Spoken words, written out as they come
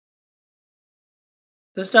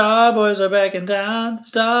The Star Boys are back in town. The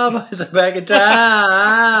Star Boys are back in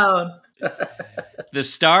town. The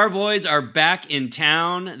Star Boys are back in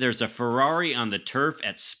town. There's a Ferrari on the turf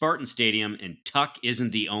at Spartan Stadium, and Tuck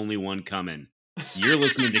isn't the only one coming. You're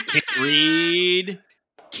listening to Can't Read,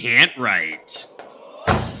 Can't Write.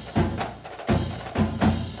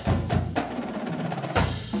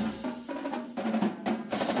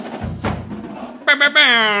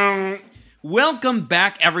 Welcome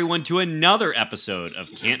back, everyone, to another episode of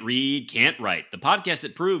Can't Read, Can't Write, the podcast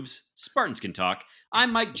that proves Spartans can talk.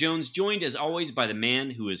 I'm Mike Jones, joined as always by the man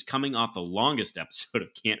who is coming off the longest episode of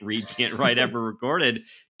Can't Read, Can't Write ever recorded,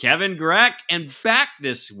 Kevin Greck. And back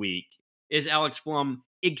this week is Alex Blum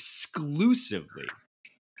exclusively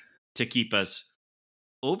to keep us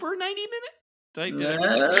over 90 minutes.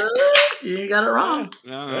 You got it wrong.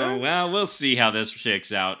 Well, we'll see how this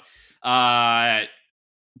shakes out.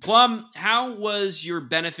 Plum, how was your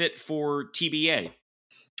benefit for TBA?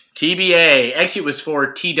 TBA. Actually, it was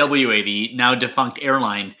for TWA, the now defunct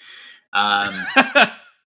airline.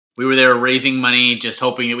 We were there raising money, just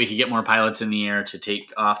hoping that we could get more pilots in the air to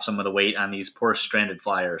take off some of the weight on these poor stranded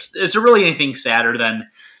flyers. Is there really anything sadder than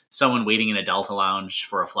someone waiting in a Delta lounge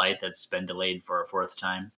for a flight that's been delayed for a fourth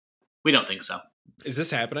time? We don't think so. Is this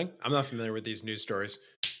happening? I'm not familiar with these news stories.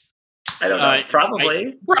 I don't know.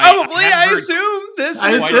 Probably. I assume this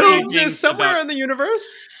exists somewhere in the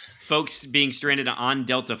universe. Folks being stranded on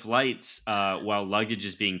Delta flights while luggage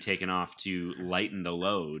is being taken off to lighten the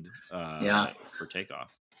load for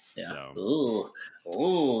takeoff. Yeah. So,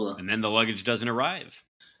 Ooh. And then the luggage doesn't arrive.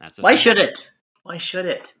 Why should it? Why should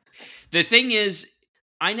it? The thing is,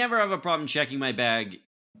 I never have a problem checking my bag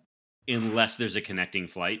unless there's a connecting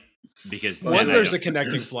flight. Because once there's a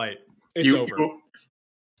connecting flight, it's over.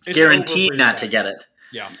 It's guaranteed not to get it.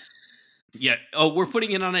 Yeah. Yeah. Oh, we're putting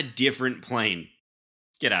it on a different plane.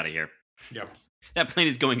 Get out of here. Yep. That plane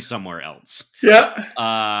is going somewhere else.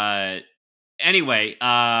 Yeah. Anyway,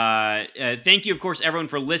 thank you, of course, everyone,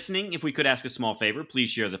 for listening. If we could ask a small favor, please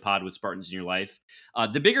share the pod with Spartans in your life.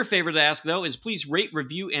 The bigger favor to ask, though, is please rate,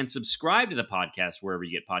 review, and subscribe to the podcast wherever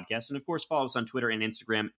you get podcasts. And, of course, follow us on Twitter and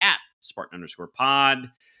Instagram at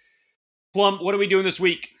Spartan_pod. Plum, what are we doing this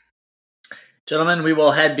week? Gentlemen, we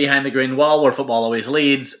will head behind the green wall where football always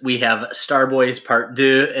leads. We have Star Boys Part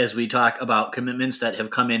 2 as we talk about commitments that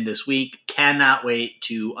have come in this week. Cannot wait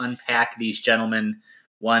to unpack these gentlemen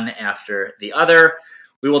one after the other.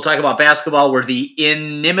 We will talk about basketball where the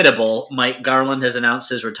inimitable Mike Garland has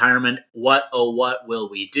announced his retirement. What will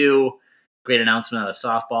we do? Great announcement out of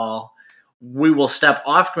softball. We will step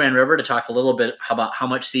off Grand River to talk a little bit about how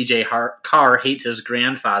much CJ Carr hates his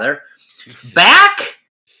grandfather. Back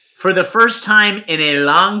for the first time in a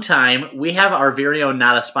long time, we have our very own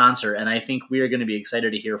Not a Sponsor, and I think we are going to be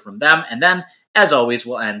excited to hear from them. And then, as always,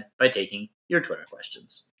 we'll end by taking your Twitter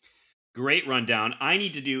questions. Great rundown. I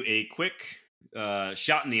need to do a quick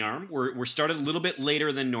shot in the arm. We're started a little bit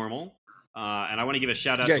later than normal, and I want to give a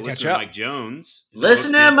shout out to listener Mike Jones.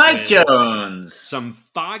 Listener Mike Jones. Some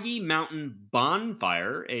Foggy Mountain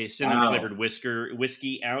Bonfire, a cinnamon-flavored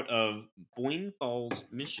whiskey out of Boyne Falls,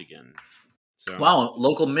 Michigan. So. Wow,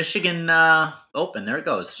 local Michigan open. There it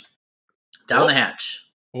goes. Down the hatch.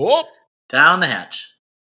 Oh. Down the hatch.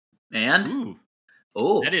 And?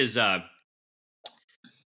 Ooh. That is, that's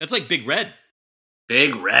like Big Red.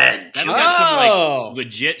 Big Red. That's got some, like,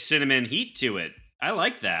 legit cinnamon heat to it. I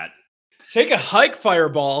like that. Take a hike,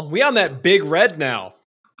 Fireball. We on that Big Red now.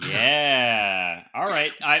 Yeah. All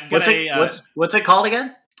right. I've got what's it called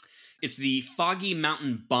again? It's the Foggy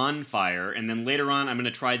Mountain Bonfire, and then later on, I'm going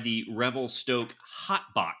to try the Revel Stoke Hot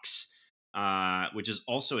Box, which is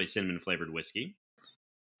also a cinnamon-flavored whiskey.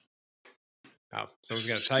 Oh, someone's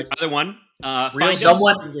going to type. Other one.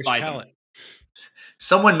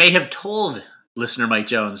 Someone may have told listener Mike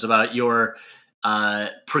Jones about your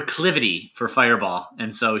proclivity for Fireball,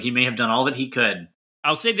 and so he may have done all that he could.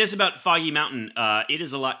 I'll say this about Foggy Mountain. It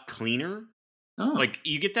is a lot cleaner. Oh. Like,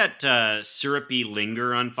 you get that syrupy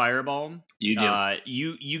linger on Fireball. You do.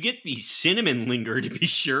 You get the cinnamon linger, to be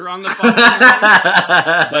sure, on the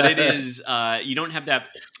Fireball. But it is, you don't have that,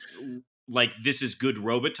 like, this is good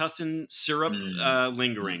Robitussin syrup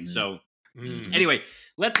lingering. So, anyway,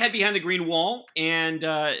 let's head behind the green wall and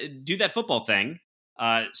do that football thing.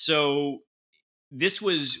 So, this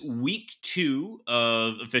was week 2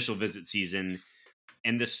 of official visit season.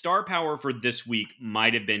 And the star power for this week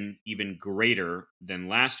might have been even greater than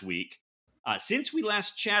last week. Since we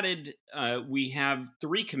last chatted, we have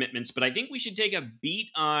 3 commitments, but I think we should take a beat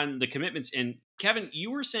on the commitments. And Kevin, you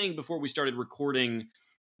were saying before we started recording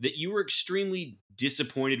that you were extremely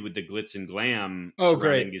disappointed with the glitz and glam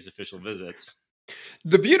surrounding these official visits.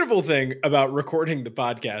 The beautiful thing about recording the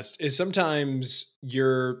podcast is sometimes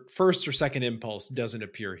your first or second impulse doesn't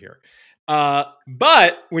appear here.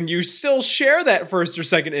 But when you still share that first or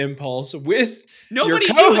second impulse with nobody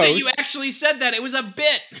your knew that you actually said that. It was a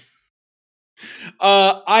bit.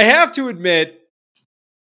 I have to admit,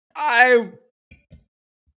 I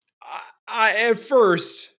at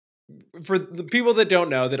first, for the people that don't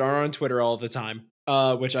know, that are on Twitter all the time,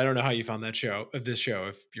 which I don't know how you found this show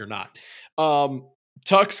if you're not.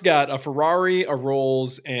 Tuck's got a Ferrari, a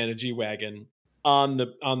Rolls, and a G-Wagon on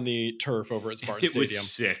the turf over at Spartan Stadium. It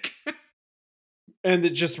was sick. And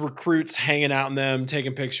it just recruits hanging out in them,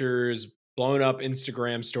 taking pictures, blowing up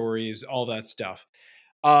Instagram stories, all that stuff.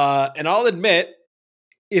 And I'll admit,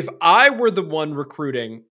 if I were the one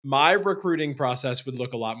recruiting, my recruiting process would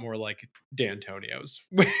look a lot more like D'Antonio's.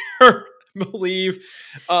 Where I believe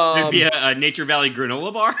there'd be a Nature Valley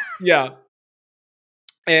granola bar. Yeah.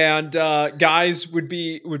 And guys would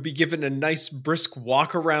be given a nice brisk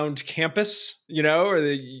walk around campus, or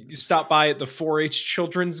they stop by at the 4-H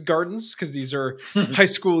children's gardens because these are high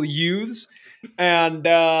school youths. And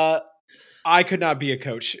I could not be a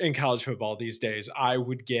coach in college football these days. I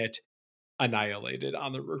would get annihilated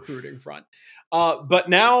on the recruiting front. But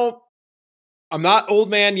now I'm not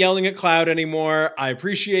old man yelling at cloud anymore. I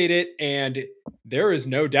appreciate it. And there is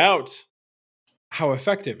no doubt how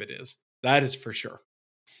effective it is. That is for sure.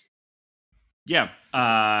 Yeah.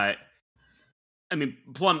 I mean,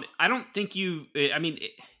 Plum, I don't think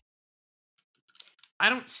I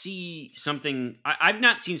don't see something. I've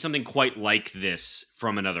not seen something quite like this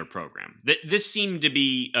from another program. This seemed to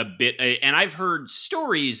be a bit, and I've heard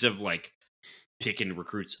stories of like picking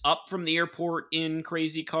recruits up from the airport in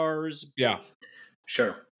crazy cars. Yeah,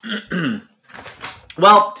 sure.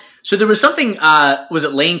 Well, so there was something. Was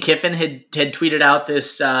it Lane Kiffin had tweeted out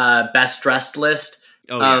this best dressed list?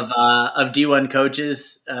 Of D1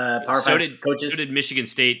 coaches, Power 5 coaches. So did Michigan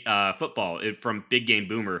State football from Big Game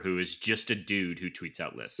Boomer, who is just a dude who tweets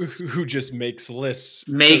out lists. Who just makes lists.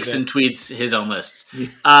 And tweets his own lists.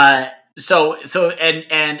 So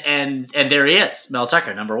there he is, Mel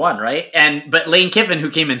Tucker, number 1, right? But Lane Kiffin,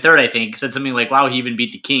 who came in third, I think, said something like, "Wow, he even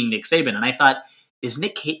beat the king, Nick Saban." And I thought, is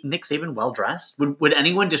Nick Saban well dressed? Would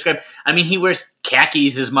anyone describe? I mean, he wears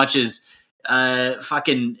khakis as much as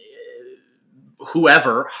fucking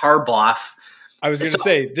whoever, Harbaugh. I was going to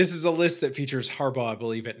say, this is a list that features Harbaugh, I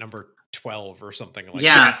believe, at number 12 or something like that.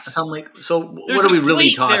 Yeah, so I'm like, what are we really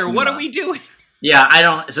talking about? What are we doing? Yeah, I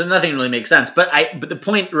don't. So nothing really makes sense. But the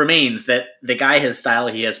point remains that the guy has style.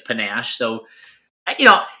 He has panache. So,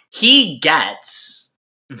 he gets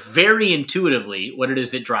very intuitively what it is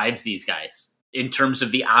that drives these guys in terms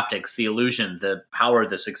of the optics, the illusion, the power,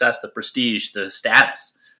 the success, the prestige, the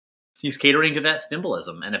status. He's catering to that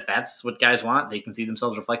symbolism. And if that's what guys want, they can see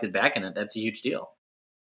themselves reflected back in it. That's a huge deal.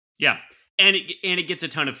 Yeah. And it gets a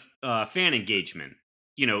ton of fan engagement.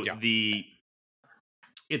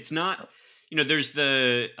 It's not, there's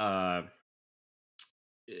the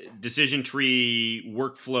decision tree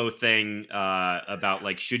workflow thing about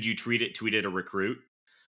like, should you tweet it a recruit?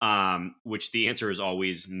 Which the answer is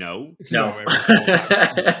always no. It's no. Every single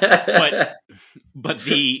time.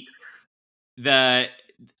 But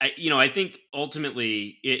I think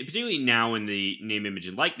ultimately, particularly now in the name, image,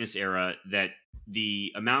 and likeness era, that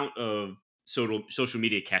the amount of social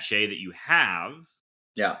media cachet that you have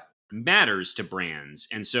matters to brands.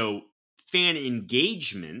 And so fan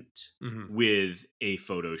engagement with a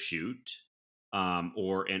photo shoot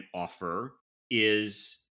or an offer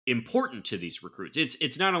is important to these recruits.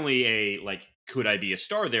 It's not only a, like, could I be a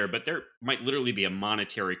star there, but there might literally be a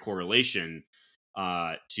monetary correlation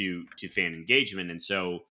to fan engagement. And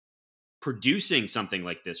so producing something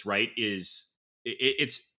like this, right, it's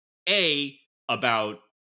about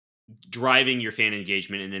driving your fan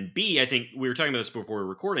engagement, and then B, I think we were talking about this before we were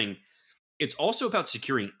recording, it's also about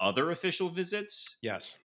securing other official visits.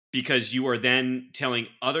 Yes. Because you are then telling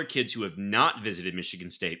other kids who have not visited Michigan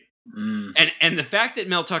State. And the fact that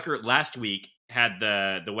Mel Tucker last week had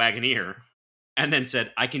the Wagoneer and then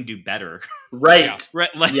said, "I can do better." Right. Yeah.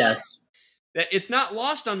 Right. Like, yes. That it's not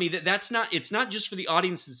lost on me it's not just for the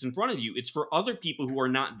audience that's in front of you. It's for other people who are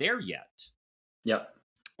not there yet. Yep.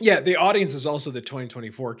 Yeah. The audience is also the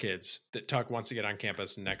 2024 kids that Tuck wants to get on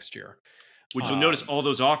campus next year. Which you'll notice all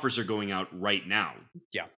those offers are going out right now.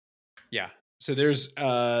 Yeah. Yeah. So there's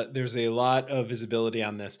a lot of visibility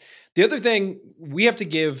on this. The other thing, we have to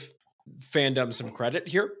give fandom some credit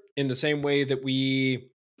here in the same way that we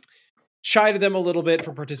chided them a little bit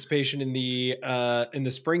for participation in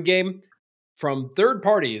the spring game. From third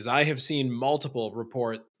parties, I have seen multiple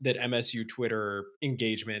report that MSU Twitter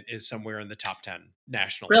engagement is somewhere in the top 10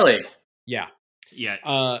 nationally. Really? Yeah.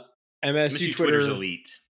 Yeah. MSU Twitter's Twitter, elite.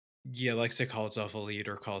 yeah, likes to call itself elite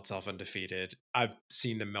or call itself undefeated. I've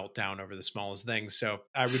seen them melt down over the smallest things, so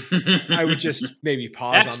I would just maybe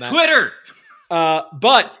pause That's on that. Twitter.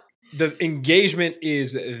 But the engagement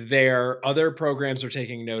is there. Other programs are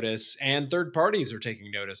taking notice, and third parties are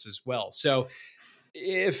taking notice as well. So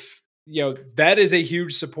if that is a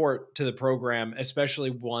huge support to the program,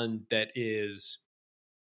 especially one that is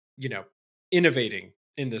innovating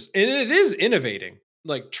in this, and it is innovating.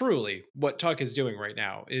 Like, truly, what Tuck is doing right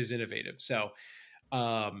now is innovative. So,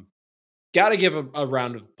 got to give a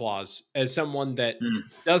round of applause as someone that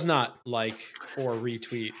does not like or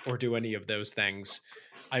retweet or do any of those things.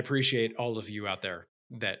 I appreciate all of you out there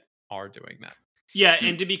that are doing that. Yeah,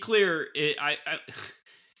 and to be clear,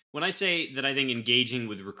 when I say that I think engaging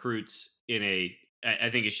with recruits I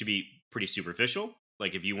think it should be pretty superficial.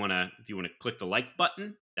 Like, if you want to click the like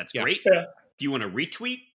button, that's great. Yeah. If you want to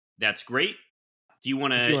retweet, that's great. If you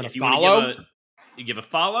want to give a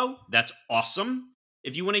follow, that's awesome.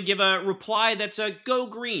 If you want to give a reply, that's a go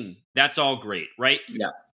green. That's all great, right?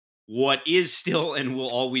 Yeah. What is still and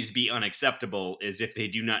will always be unacceptable is if they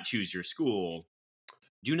do not choose your school,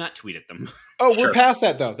 do not tweet at them. Oh, we're past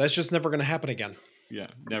that, though. That's just never going to happen again. Yeah,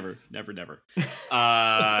 never.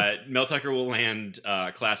 Mel Tucker will land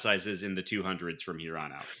class sizes in the 200s from here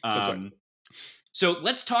on out. That's right. So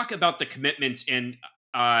let's talk about the commitments, and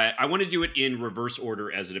I want to do it in reverse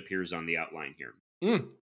order as it appears on the outline here.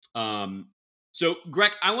 So,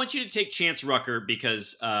 Greg, I want you to take Chance Rucker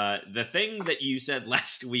because the thing that you said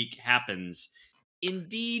last week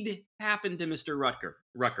indeed happened to Mr. Rucker.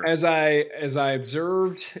 As I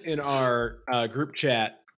observed in our group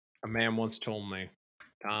chat, a man once told me,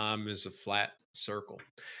 "Time is a flat circle."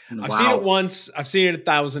 Wow. I've seen it once. I've seen it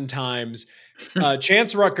 1,000 times.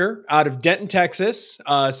 Chance Rucker out of Denton, Texas.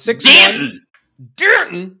 6'1".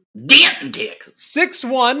 Denton, Texas.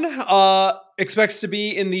 6'1", expects to be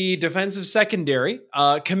in the defensive secondary.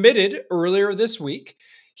 Committed earlier this week.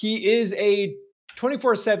 He is a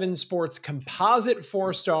 24/7 Sports composite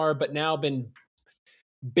 4-star, but now been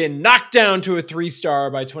knocked down to a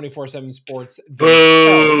 3-star by 24/7 Sports.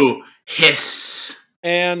 Boo! Hiss.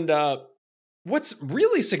 And what's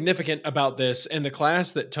really significant about this and the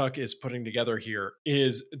class that Tuck is putting together here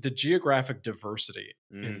is the geographic diversity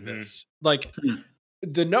in this. Like,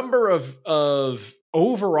 the number of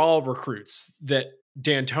overall recruits that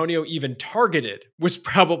D'Antonio even targeted was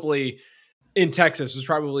probably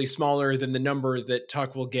smaller than the number that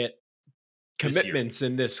Tuck will get commitments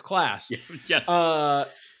in this class. Yes.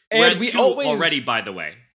 And we always already, by the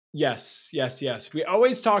way. Yes. We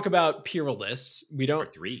always talk about peer lists. We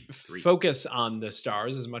don't three. focus on the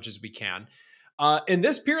stars as much as we can. And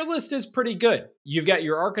this peer list is pretty good. You've got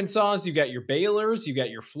your Arkansas, you've got your Baylors, you've got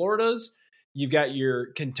your Floridas, you've got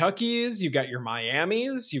your Kentuckys, you've got your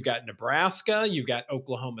Miamis, you've got Nebraska, you've got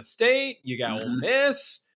Oklahoma State, you got Ole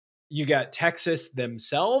Miss, you got Texas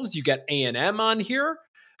themselves, you got A&M on here.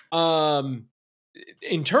 In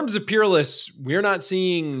terms of peer lists, we're not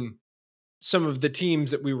seeing some of the teams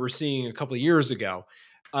that we were seeing a couple of years ago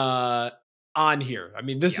on here. I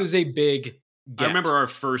mean, this is a big get. I remember our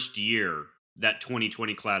first year, that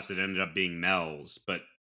 2020 class that ended up being Mel's, but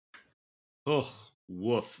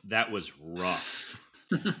woof, that was rough.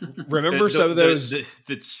 Remember some of those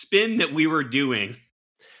the spin that we were doing,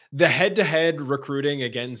 the head-to-head recruiting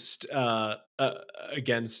against who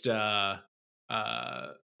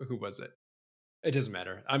was it? It doesn't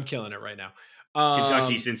matter. I'm killing it right now.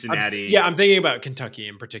 Kentucky, Cincinnati. I'm thinking about Kentucky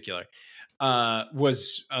in particular.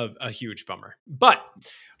 Was a huge bummer. But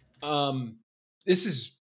this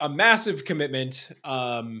is a massive commitment.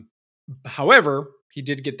 However, he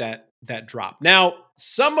did get that drop. Now,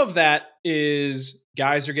 some of that is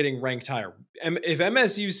guys are getting ranked higher. If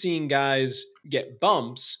MSU's seeing guys get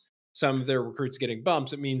bumps, some of their recruits getting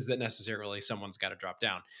bumps, it means that necessarily someone's got to drop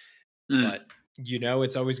down. But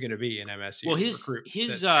it's always going to be an MSU recruit.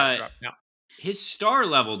 His star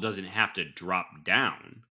level doesn't have to drop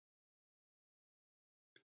down.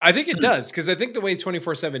 I think it does, because I think the way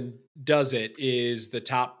 24/7 does it is the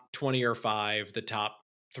top 20 or 5, the top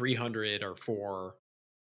 300 or 4.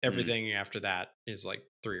 Everything after that is like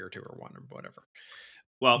 3 or 2 or 1 or whatever.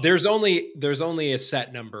 Well, there's only a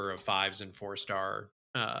set number of 5s and 4-star,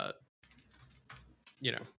 guys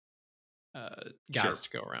to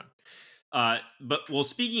go around. But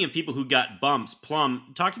speaking of people who got bumps,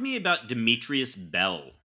 Plum, talk to me about Demetrius Bell.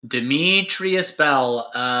 Demetrius Bell,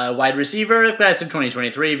 wide receiver, class of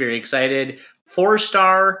 2023. Very excited.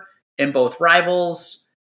 4-star in both Rivals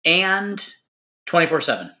and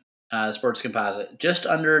 24/7 Sports Composite, just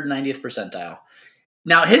under 90th percentile.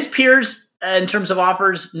 Now, his peers, in terms of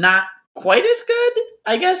offers, not quite as good,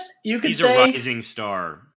 I guess you could He's say. a rising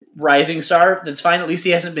star. Rising star. That's fine. At least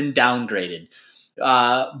he hasn't been downgraded.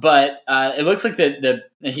 But it looks like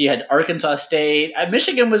he had Arkansas State.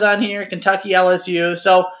 Michigan was on here. Kentucky, LSU.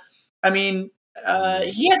 So, I mean,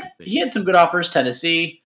 he had some good offers.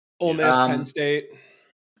 Tennessee. Ole Miss, Penn State.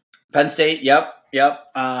 Penn State. Yep.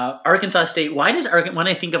 Arkansas State. Why does when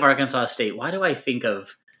I think of Arkansas State, why do I think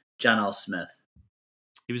of John L. Smith?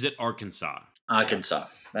 He was at Arkansas. Arkansas.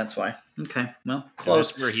 That's why. Okay. Well,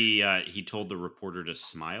 close. close. Where he told the reporter to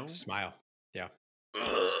smile. Smile. Yeah.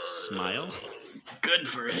 Smile. Good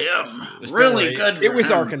for him. Really good for him. It was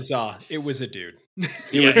Arkansas. It was a dude.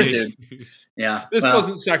 He was a dude. Yeah. This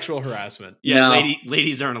wasn't sexual harassment. Yeah, no.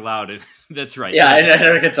 Ladies aren't allowed. That's right. Yeah, in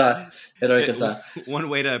Arkansas. One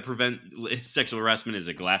way to prevent sexual harassment is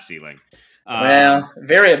a glass ceiling. Well,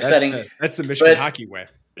 very upsetting. That's the Michigan hockey way.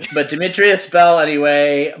 But Demetrius Bell,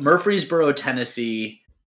 anyway, Murfreesboro, Tennessee,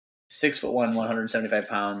 6'1", 175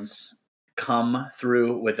 pounds, come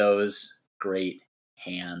through with those great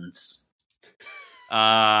hands.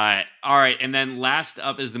 All right, and then last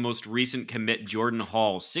up is the most recent commit, Jordan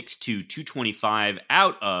Hall, 6'2", 225,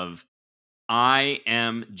 out of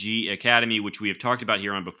IMG Academy, which we have talked about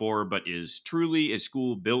here on before, but is truly a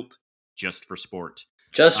school built just for sport.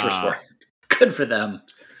 Just for sport. Good for them.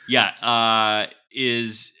 Yeah,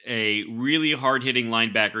 is a really hard-hitting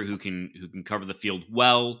linebacker who can cover the field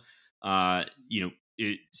well.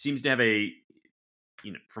 It seems to have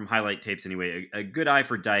from highlight tapes anyway, a good eye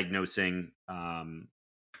for diagnosing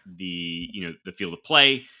the field of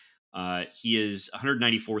play. He is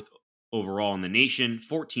 194th overall in the nation,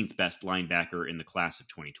 14th best linebacker in the class of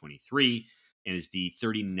 2023, and is the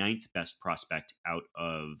 39th best prospect out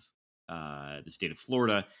of the state of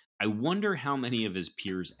Florida. I wonder how many of his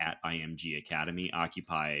peers at IMG Academy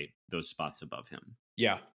occupy those spots above him.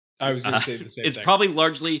 Yeah, I was going to say the same thing. It's probably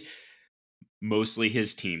mostly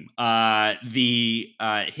his team.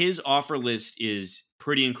 His offer list is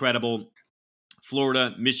pretty incredible.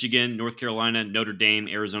 Florida, Michigan, North Carolina, Notre Dame,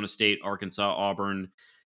 Arizona State, Arkansas, Auburn,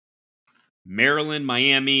 Maryland,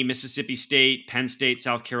 Miami, Mississippi State, Penn State,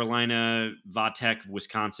 South Carolina, Vatech,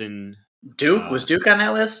 Wisconsin. Duke? Was Duke on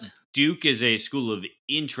that list? Duke is a school of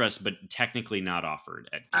interest, but technically not offered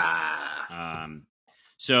at Duke.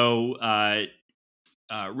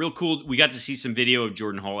 Real cool. We got to see some video of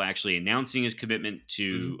Jordan Hall actually announcing his commitment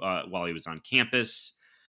to while he was on campus.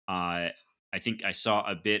 I think I saw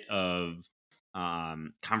a bit of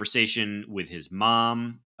conversation with his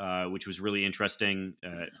mom, which was really interesting.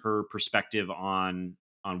 Her perspective on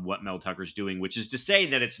what Mel Tucker's doing, which is to say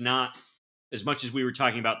that it's not as much as we were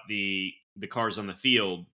talking about the cars on the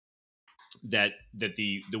field. That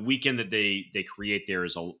the weekend that they create there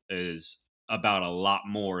is about a lot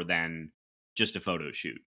more than just a photo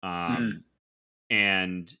shoot.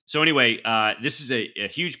 And so anyway, this is a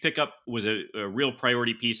huge pickup, was a real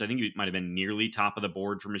priority piece. I think it might have been nearly top of the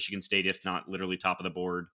board for Michigan State, if not literally top of the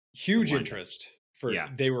board. Huge interest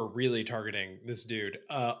they were really targeting this dude.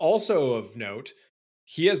 Also of note,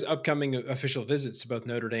 he has upcoming official visits to both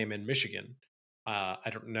Notre Dame and Michigan. I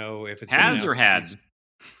don't know if it's has or had.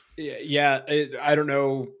 Yeah, I don't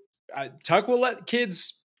know. Tuck will let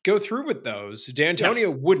kids go through with those.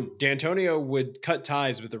 D'Antonio wouldn't. D'Antonio would cut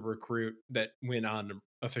ties with a recruit that went on an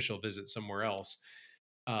official visit somewhere else.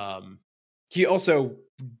 He also,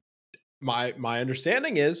 my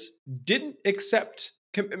understanding is, didn't accept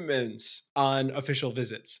commitments on official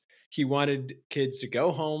visits. He wanted kids to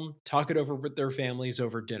go home, talk it over with their families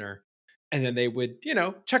over dinner, and then they would,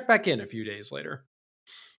 check back in a few days later.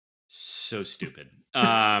 So stupid.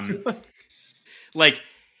 Like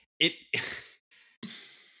it.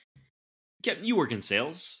 Kevin, you work in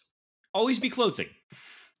sales. Always be closing.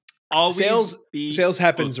 Sales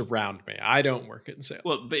happens around me. I don't work in sales.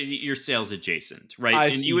 Well, but you're sales adjacent,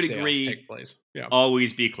 right? And you would agree. Take place. Yeah.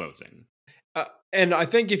 Always be closing. And I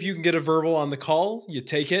think if you can get a verbal on the call, you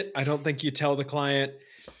take it. I don't think you tell the client,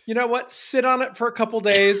 you know what, sit on it for a couple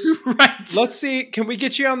days. Right. Let's see. Can we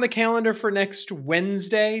get you on the calendar for next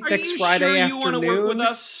Wednesday, next Friday afternoon? You want to work with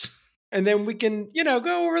us? And then we can,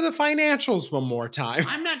 go over the financials one more time.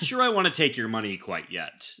 I'm not sure I want to take your money quite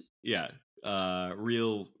yet. Yeah.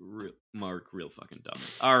 Real Mark, real fucking dumb.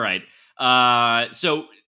 All right. So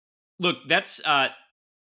look, that's,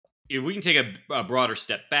 if we can take a broader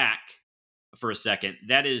step back for a second,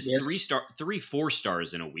 that is 4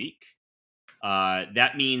 stars in a week.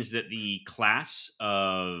 That means that the class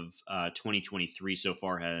of 2023 so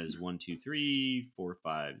far has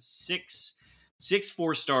 6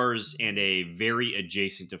 4 stars and a very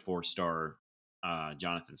adjacent to 4-star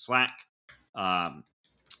Jonathan Slack.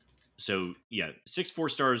 So yeah, 6 4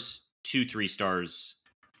 stars, 2 3 stars.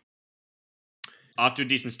 Off to a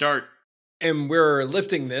decent start. And we're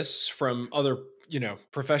lifting this from other,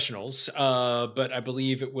 professionals. But I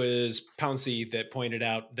believe it was Pouncey that pointed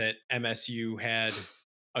out that MSU had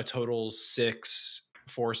a total 6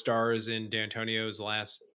 4-stars in D'Antonio's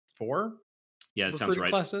last 4 Yeah, that sounds right.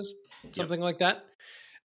 classes, something like that.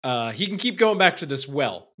 He can keep going back to this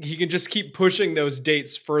He can just keep pushing those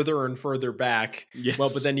dates further and further back. Yes. Well,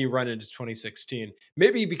 but then you run into 2016.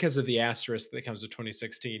 Maybe because of the asterisk that comes with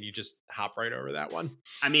 2016, you just hop right over that one.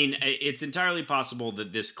 I mean, it's entirely possible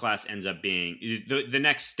that this class ends up being the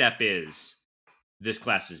next step is this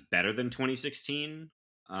class is better than 2016.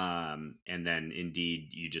 And then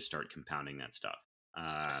indeed you just start compounding that stuff.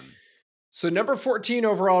 So number 14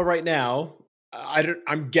 overall right now.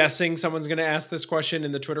 I'm guessing someone's going to ask this question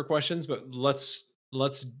in the Twitter questions, but let's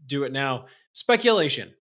do it now.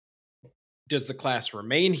 Speculation. Does the class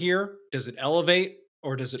remain here? Does it elevate,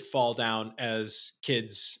 or does it fall down as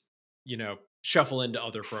kids, shuffle into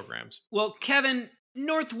other programs? Well, Kevin,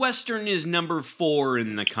 Northwestern is number 4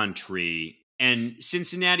 in the country, and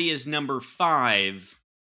Cincinnati is number 5.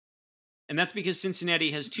 And that's because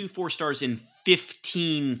Cincinnati has 2 4-stars and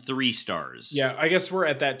 15 3-stars. Yeah, I guess we're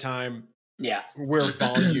at that time. Yeah. Where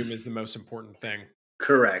volume is the most important thing.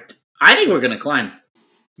 Correct. I think we're going to climb.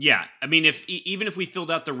 Yeah. I mean, even if we filled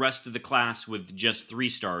out the rest of the class with just 3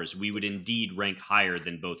 stars, we would indeed rank higher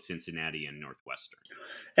than both Cincinnati and Northwestern.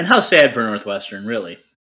 And how sad for Northwestern, really.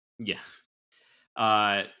 Yeah.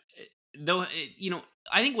 Though,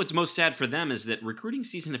 I think what's most sad for them is that recruiting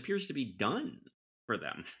season appears to be done for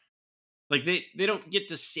them. Like, they don't get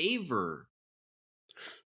to savor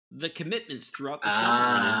the commitments throughout the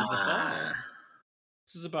summer and into the fall.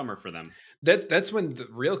 This is a bummer for them. That's when the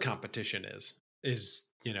real competition is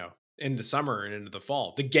in the summer and into the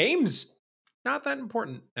fall. The games, not that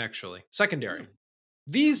important, actually. Secondary.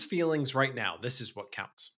 These feelings right now, this is what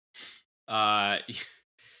counts. I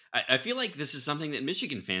feel like this is something that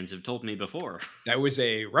Michigan fans have told me before. That was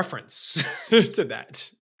a reference to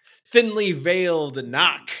that thinly veiled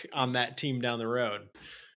knock on that team down the road.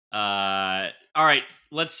 All right,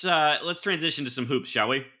 let's transition to some hoops, shall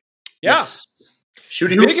we? Yeah. Yes.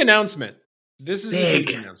 Shooting big hoops. Announcement. This is a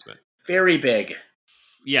big announcement. Very big.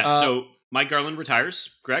 Yeah, so Mike Garland retires,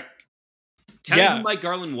 correct? Tell me who Mike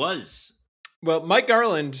Garland was. Well, Mike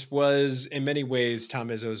Garland was in many ways Tom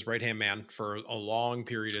Izzo's right-hand man for a long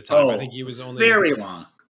period of time. I think he was only very long.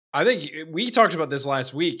 I think we talked about this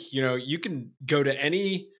last week. You can go to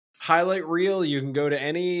any highlight reel, you can go to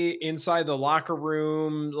any inside the locker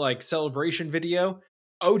room celebration video.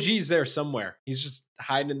 OG's there somewhere. He's just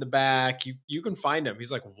hiding in the back. You can find him.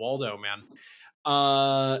 He's like Waldo, man.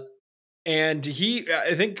 And he,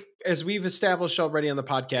 I think, as we've established already on the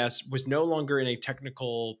podcast, was no longer in a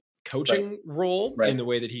technical coaching role in the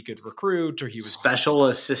way that he could recruit, or he was special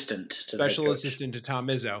assistant to Tom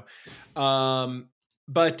Izzo.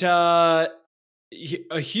 But a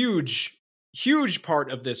huge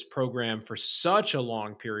part of this program for such a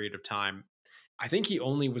long period of time. I think he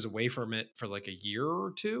only was away from it for like a year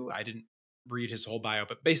or 2. I didn't read his whole bio,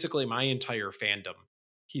 but basically my entire fandom,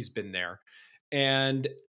 he's been there. And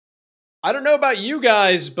I don't know about you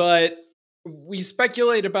guys, but we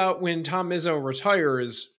speculate about when Tom Izzo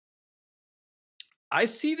retires. I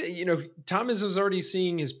see that, Tom Izzo's already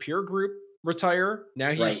seeing his peer group retire.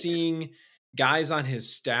 Now he's seeing guys on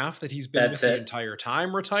his staff that he's been with the entire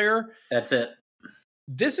time retire. That's it.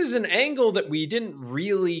 This is an angle that we didn't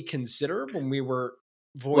really consider when we were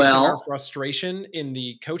voicing our frustration in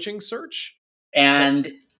the coaching search.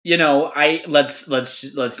 And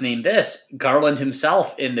let's name this. Garland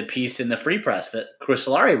himself, in the piece in the Free Press that Chris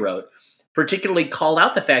Solari wrote, particularly called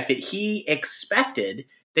out the fact that he expected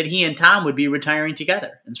that he and Tom would be retiring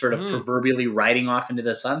together and sort of proverbially riding off into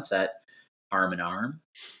the sunset, arm in arm.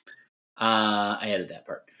 I added that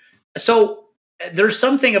part. So there's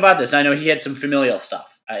something about this. I know he had some familial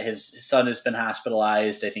stuff. His son has been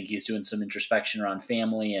hospitalized. I think he's doing some introspection around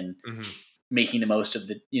family and making the most of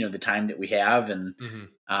the time that we have, and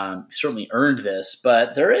certainly earned this.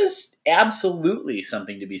 But there is absolutely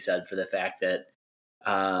something to be said for the fact that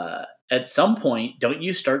at some point, don't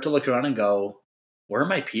you start to look around and go, where are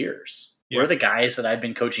my peers? Yeah. Where are the guys that I've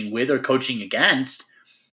been coaching with or coaching against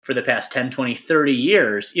for the past 10, 20, 30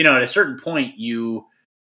 years? At a certain point, you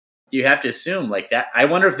have to assume like that. I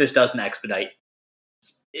wonder if this doesn't expedite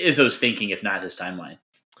Izzo's thinking, if not his timeline.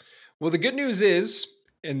 Well, the good news is,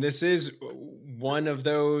 and this is one of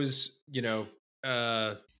those,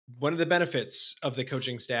 one of the benefits of the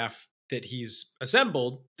coaching staff that he's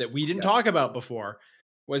assembled that we didn't talk about before,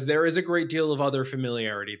 was there is a great deal of other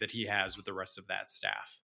familiarity that he has with the rest of that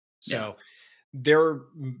staff. So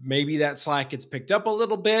maybe that slack gets picked up a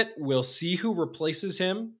little bit. We'll see who replaces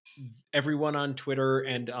him. Everyone on Twitter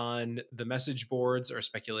and on the message boards are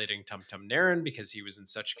speculating Tum Tum Naren because he was in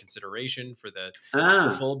such consideration for the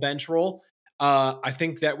full bench role. I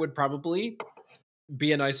think that would probably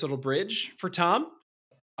be a nice little bridge for Tom.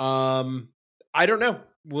 I don't know.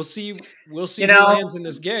 We'll see. We'll see who lands in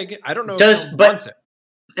this gig. I don't know if Tom wants it.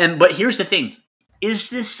 But here's the thing: is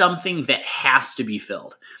this something that has to be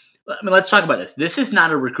filled? I mean, let's talk about this. This is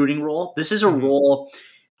not a recruiting role. This is a role.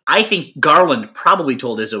 I think Garland probably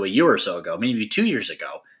told Izzo a year or so ago, maybe 2 years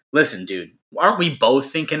ago. Listen, dude, aren't we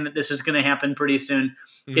both thinking that this is going to happen pretty soon?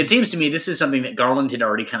 Mm-hmm. It seems to me this is something that Garland had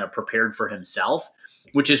already kind of prepared for himself,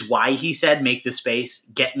 which is why he said, make the space,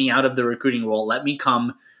 get me out of the recruiting role, let me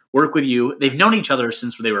come work with you. They've known each other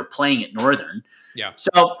since they were playing at Northern. Yeah.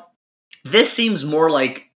 So this seems more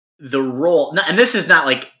like the role, and this is not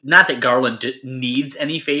that Garland needs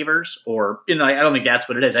any favors or, I don't think that's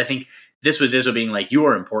what it is. I think this was Izzo being like, you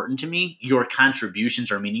are important to me. Your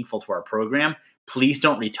contributions are meaningful to our program. Please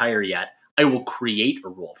don't retire yet. I will create a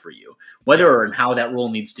role for you. Whether or how that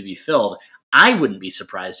role needs to be filled, I wouldn't be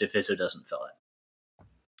surprised if Izzo doesn't fill it.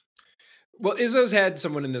 Well, Izzo's had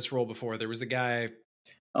someone in this role before. There was a guy.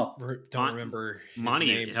 Oh, don't remember his Monty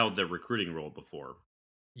name. held the recruiting role before.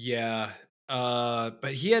 Yeah.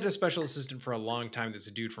 But he had a special assistant for a long time. There's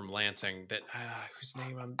a dude from Lansing that whose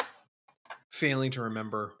name I'm failing to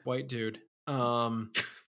remember. White dude. Cool.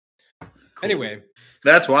 Anyway,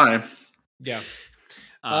 that's why. Yeah.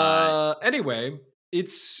 Anyway,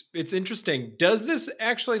 it's interesting. Does this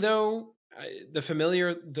actually, though, the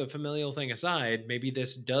familial thing aside, maybe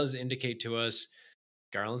this does indicate to us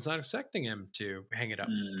Garland's not expecting him to hang it up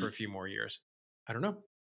for a few more years. I don't know.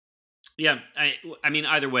 Yeah, I mean,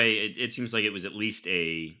 either way, it seems like it was at least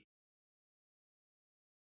I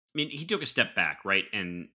mean, he took a step back, right?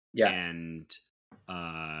 And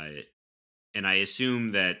I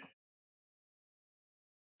assume that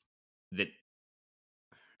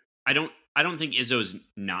I don't think Izzo's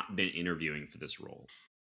not been interviewing for this role.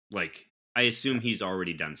 Like, I assume he's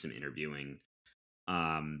already done some interviewing.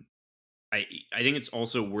 I think it's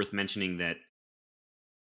also worth mentioning that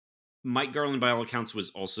Mike Garland, by all accounts, was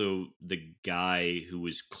also the guy who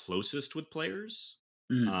was closest with players.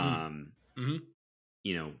 Mm-hmm.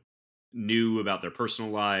 Knew about their personal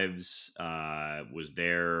lives, was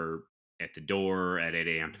there at the door at 8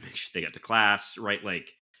 a.m. to make sure they got to class, right?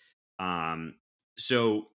 Like,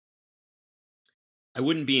 so I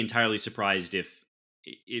wouldn't be entirely surprised if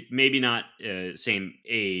it maybe not same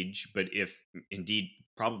age, but if indeed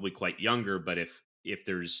probably quite younger, but if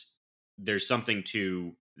there's something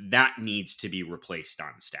to that needs to be replaced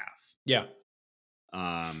on staff. Yeah.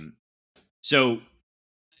 So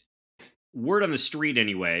word on the street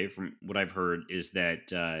anyway, from what I've heard, is that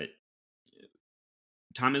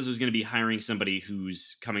Tom Izzo is going to be hiring somebody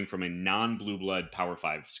who's coming from a non-blue blood Power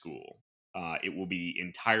 5 school. It will be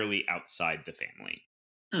entirely outside the family.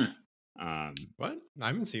 What? I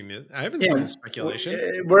haven't seen it. I haven't seen this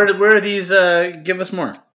speculation. Where are these? Give us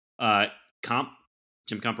more. Jim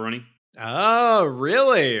Comparoni. Oh,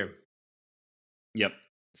 really? Yep.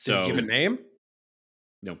 Did you give a name?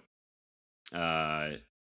 No.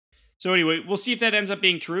 So anyway, we'll see if that ends up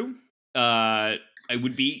being true. I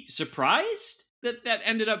would be surprised that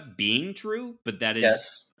ended up being true, but that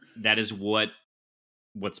is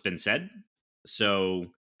what's been said. So,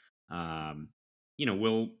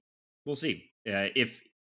 we'll see. If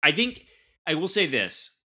I think I will say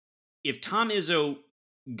this: if Tom Izzo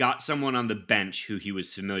got someone on the bench who he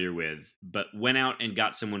was familiar with, but went out and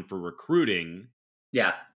got someone for recruiting,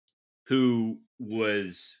 who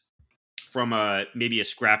was from maybe a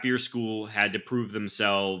scrappier school, had to prove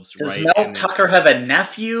themselves. Does right? Mel Tucker have a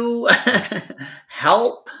nephew?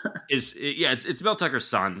 Help! It's Mel Tucker's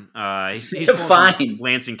son. He's fine.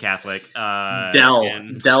 Lansing Catholic.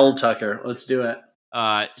 Del Tucker. Let's do it.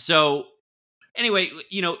 So anyway,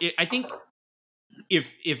 I think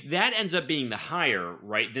if that ends up being the hire,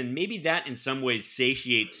 right, then maybe that in some ways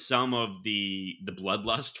satiates some of the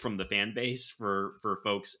bloodlust from the fan base for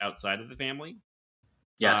folks outside of the family.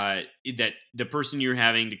 Yes. That the person you're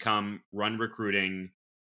having to come run recruiting,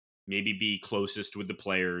 maybe be closest with the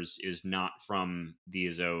players, is not from the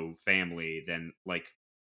Izzo family, then like,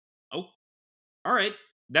 oh, all right,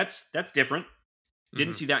 that's different.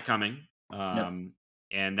 Didn't see that coming. And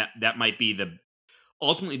that might be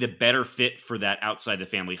ultimately the better fit for that outside the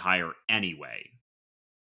family hire anyway.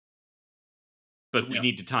 But we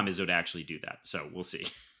need Tom Izzo to actually do that. So we'll see.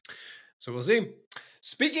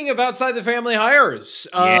 Speaking of outside the family hires,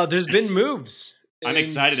 there's been moves. I'm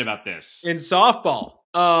excited about this. In softball.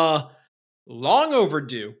 Long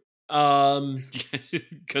overdue.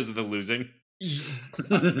 Because of the losing.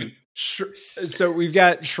 So we've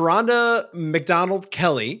got Sharonda McDonald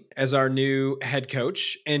Kelly as our new head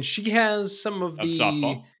coach, and she has some of the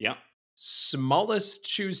softball. Yeah. smallest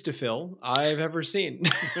shoes to fill I've ever seen.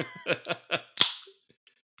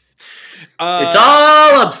 It's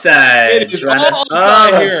all upside. It is all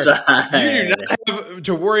upside here. You do not have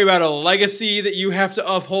to worry about a legacy that you have to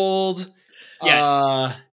uphold.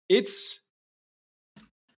 Yeah. It's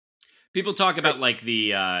people talk about like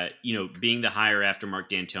the being the hire after Mark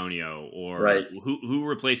D'Antonio, or who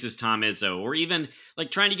replaces Tom Izzo, or even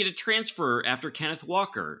like trying to get a transfer after Kenneth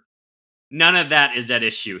Walker. None of that is at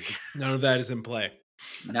issue here. None of that is in play.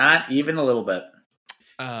 Not even a little bit.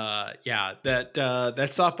 Yeah, that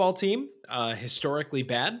softball team, historically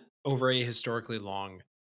bad over a historically long,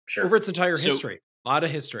 over its entire history. A lot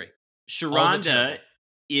of history. Sharonda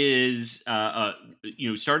is,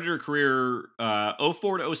 started her career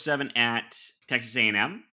 04 to 07 at Texas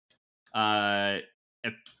A&M.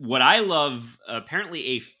 What I love, apparently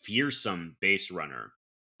a fearsome base runner.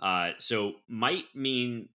 So might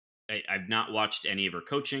mean I've not watched any of her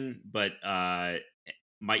coaching, but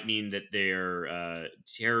might mean that they're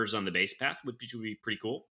terrors on the base path, which would be pretty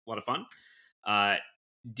cool. A lot of fun.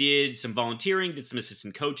 Did some volunteering, did some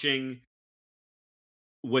assistant coaching.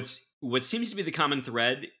 What seems to be the common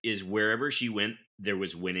thread is wherever she went, there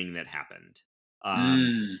was winning that happened.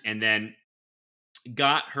 And then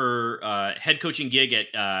got her head coaching gig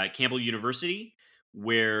at Campbell University,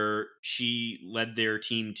 where she led their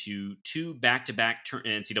team to 2 back-to-back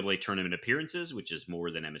NCAA tournament appearances, which is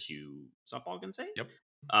more than MSU softball can say. Yep.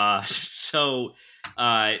 So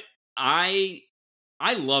I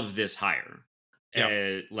love this hire.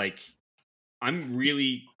 Yep. I'm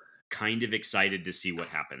really kind of excited to see what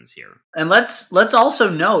happens here. And let's also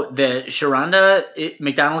note that Sharonda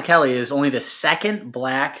McDonald Kelly is only the second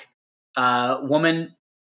Black woman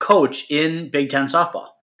coach in Big Ten softball,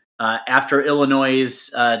 after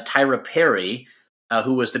Illinois' Tyra Perry,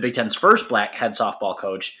 who was the Big Ten's first Black head softball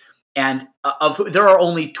coach. And there are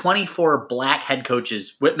only 24 Black head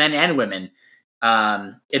coaches, men and women,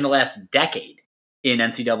 in the last decade in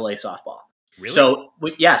NCAA softball. Really? So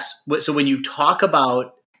yes. So when you talk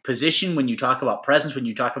about position, when you talk about presence, when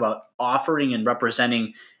you talk about offering and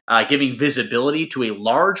representing, giving visibility to a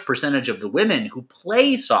large percentage of the women who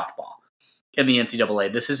play softball in the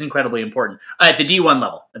NCAA, this is incredibly important at the D1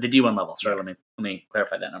 level. Sorry, let me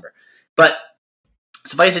clarify that number. But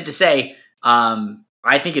suffice it to say,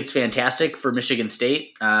 I think it's fantastic for Michigan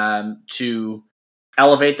State to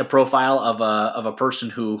elevate the profile of a person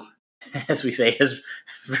who, as we say, has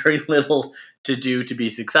very little to do to be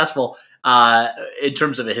successful in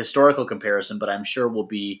terms of a historical comparison, but I'm sure will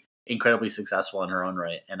be incredibly successful in her own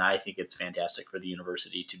right. And I think it's fantastic for the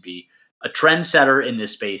university to be a trendsetter in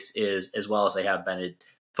this space, as well as they have been in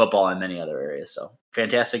football and many other areas. So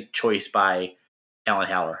fantastic choice by Alan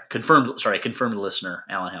Haller. Confirmed listener,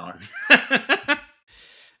 Alan Haller.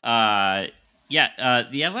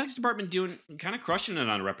 The athletics department doing kind of crushing it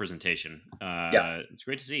on representation. It's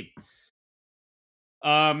great to see.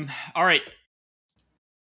 All right.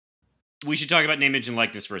 We should talk about name, image, and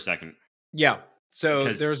likeness for a second. Yeah.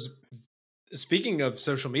 So speaking of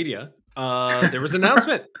social media, there was an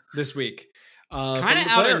announcement this week. Kind of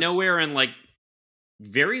out of nowhere and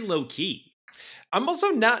very low key. I'm also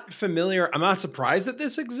not familiar. I'm not surprised that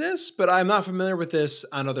this exists, but I'm not familiar with this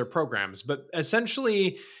on other programs. But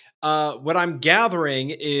essentially, what I'm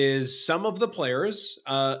gathering is some of the players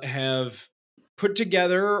have put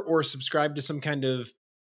together or subscribed to some kind of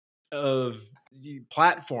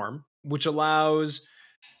platform, which allows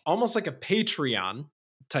almost like a Patreon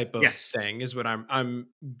type of thing, is what I'm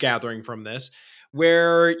gathering from this,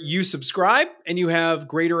 where you subscribe and you have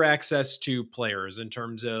greater access to players in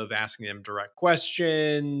terms of asking them direct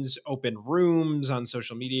questions, open rooms on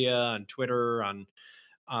social media, on Twitter, on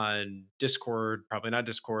Discord, probably not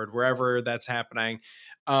Discord, wherever that's happening.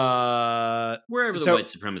 Wherever the white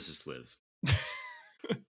supremacists live.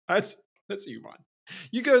 That's you, Vaughn.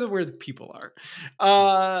 You go to where the people are.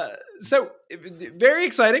 So very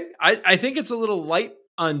exciting. I think it's a little light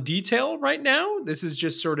on detail right now. This is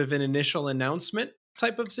just sort of an initial announcement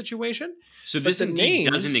type of situation. So this indeed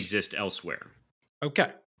doesn't exist elsewhere.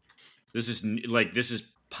 Okay. This is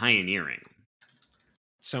pioneering.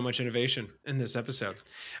 So much innovation in this episode.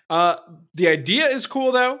 The idea is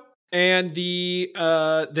cool though. And the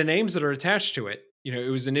names that are attached to it,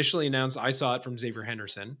 it was initially announced. I saw it from Xavier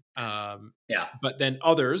Henderson. But then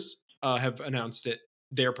others have announced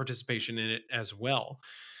their participation in it as well.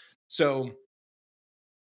 So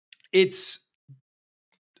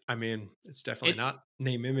I mean, it's definitely not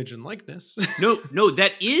name, image, and likeness. No,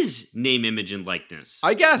 that is name, image, and likeness.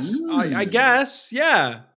 I guess. I guess.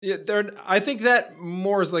 Yeah. I think that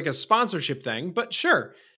more is like a sponsorship thing, but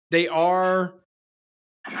sure, they are.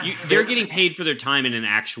 They're getting paid for their time in an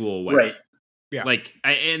actual way, Right? Yeah. Like,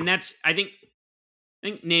 I think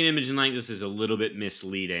name, image, and likeness is a little bit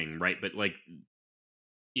misleading, right? But like,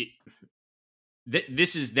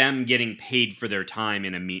 this is them getting paid for their time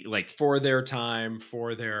in a like for their time,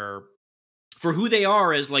 for who they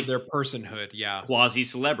are as like their personhood, yeah, quasi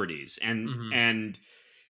celebrities, and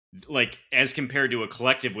like as compared to a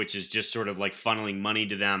collective, which is just sort of like funneling money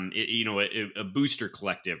to them, a booster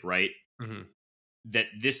collective, right? Mm-hmm. That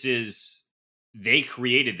this is, they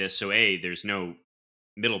created this, so there's no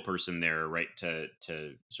middle person there, right, to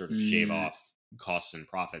sort of shave off costs and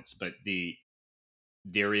profits, but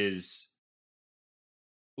there is,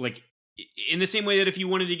 like, in the same way that if you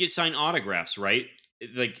wanted to get signed autographs, right,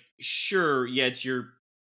 like, sure, yeah, it's your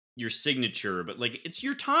signature, but like, it's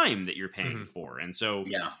your time that you're paying for. And so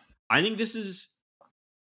yeah, I think this is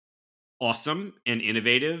awesome and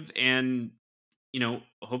innovative, and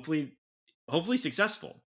hopefully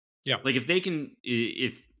successful. Yeah, like if they can,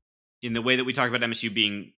 if in the way that we talk about MSU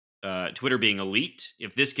being Twitter being elite,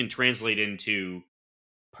 if this can translate into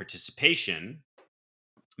participation,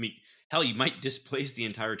 I mean, hell, you might displace the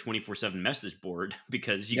entire 24/7 message board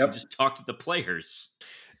because you can just talk to the players.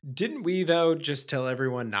 Didn't we, though, just tell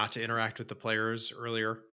everyone not to interact with the players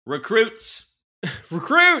earlier? Recruits.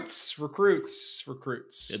 Recruits.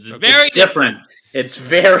 It's very different. It's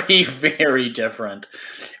very, very different.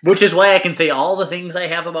 Which is why I can say all the things I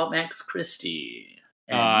have about Max Christie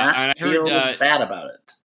and not feel bad about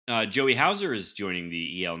it. Joey Hauser is joining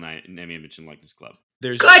the EL9 Name, Image, and Likeness Club.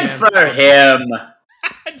 Good for him.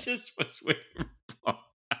 I just was waiting.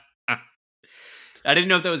 I didn't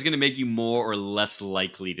know if that was going to make you more or less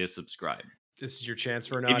likely to subscribe. This is your chance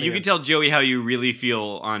for an audience. If you could tell Joey how you really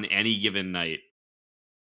feel on any given night.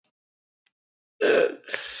 All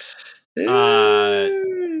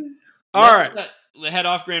right. Head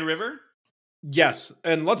off Grand River? Yes.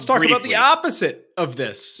 And let's talk about the opposite of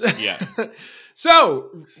this. Yeah.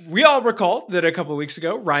 So we all recall that a couple of weeks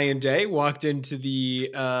ago, Ryan Day walked into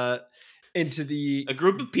a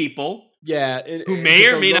group of people. Yeah. Who may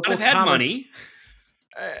or may not have had money.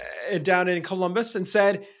 Down in Columbus, and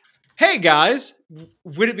said, "Hey guys,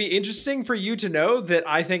 would it be interesting for you to know that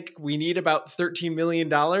I think we need about $13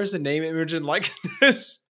 million in name, image, and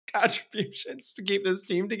likeness contributions to keep this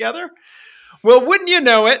team together?" Well, wouldn't you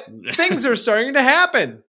know it, things are starting to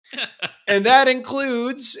happen. And that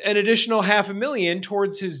includes an additional $500,000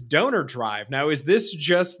 towards his donor drive. Now, is this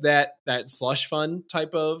just that slush fund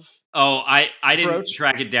type of? Oh, I didn't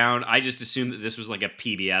track it down. I just assumed that this was like a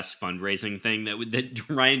PBS fundraising thing that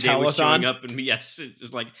Ryan Day was showing up, and yes, it's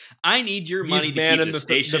just like, I need your money to keep the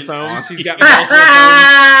station. The phones. He's got multiple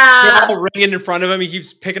phones. They're all ringing in front of him. He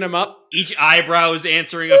keeps picking them up. Each eyebrow is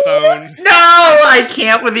answering a phone. No, I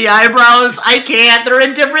can't with the eyebrows. I can't. They're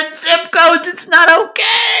in different zip codes. It's not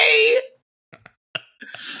okay.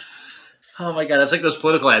 Oh my God, it's like those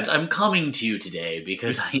political ads. I'm coming to you today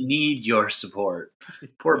because I need your support.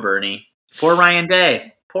 Poor Bernie. Poor Ryan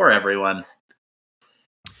Day. Poor everyone.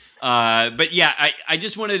 But yeah, I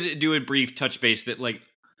just wanted to do a brief touch base that, like,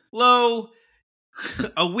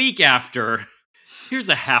 a week after, here's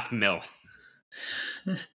a $500,000.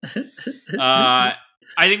 I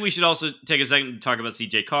think we should also take a second to talk about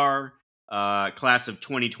CJ Carr, class of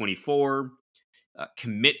 2024.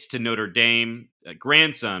 Commits to Notre Dame,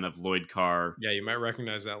 grandson of Lloyd Carr. Yeah, you might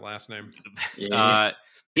recognize that last name.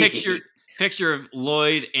 Picture of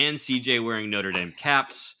Lloyd and CJ wearing Notre Dame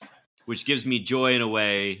caps, which gives me joy in a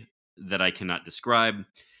way that I cannot describe.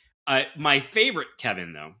 My favorite,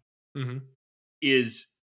 Kevin, though, is,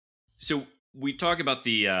 so we talk about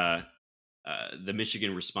the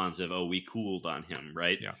Michigan response of, "Oh, we cooled on him,"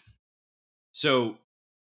 right? Yeah. So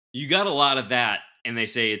you got a lot of that. And they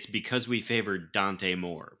say it's because we favored Dante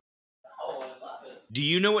Moore. Oh, I love it. Do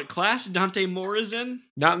you know what class Dante Moore is in?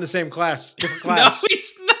 Not in the same class. Different class. No,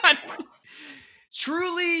 he's not.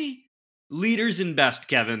 Truly leaders in best,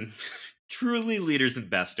 Kevin. Truly leaders in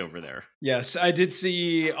best over there. Yes, I did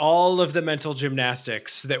see all of the mental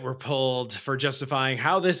gymnastics that were pulled for justifying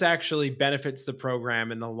how this actually benefits the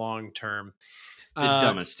program in the long term. The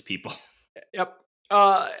dumbest people. Yep.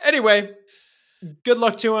 Anyway, good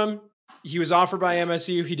luck to him. He was offered by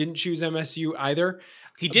MSU. He didn't choose MSU either.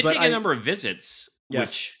 He did take a number of visits,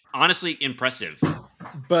 which, honestly, impressive.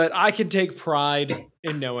 But I can take pride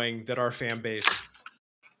in knowing that our fan base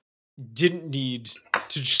didn't need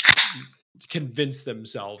to just convince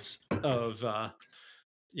themselves of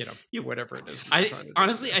whatever it is. I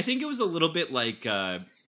think it was a little bit like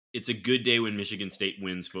it's a good day when Michigan State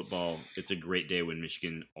wins football. It's a great day when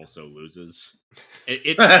Michigan also loses.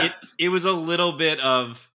 It was a little bit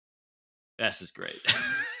of this is great.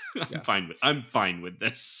 I'm fine with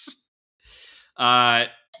this.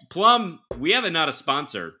 Plum, we have not a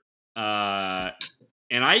sponsor. And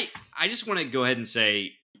I just want to go ahead and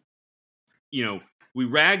say, we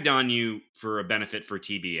ragged on you for a benefit for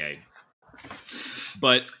TBA.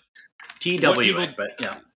 But TWA,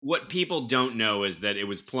 what people don't know is that it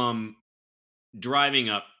was Plum driving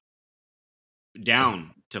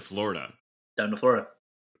down to Florida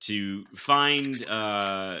to find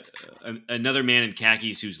another man in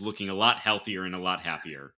khakis who's looking a lot healthier and a lot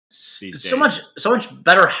happier these days. So much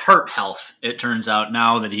better heart health, it turns out,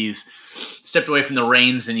 now that he's stepped away from the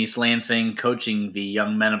reins in East Lansing, coaching the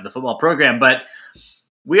young men of the football program. But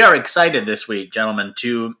we are excited this week, gentlemen,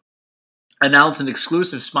 to announce an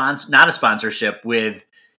exclusive not a sponsorship, with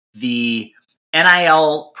the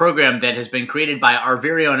NIL program that has been created by our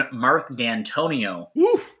very own Mark D'Antonio.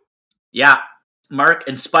 Woo! Yeah. Mark,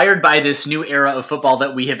 inspired by this new era of football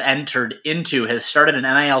that we have entered into, has started an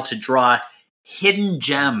NIL to draw hidden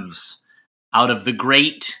gems out of the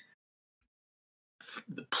great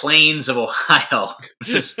plains of Ohio.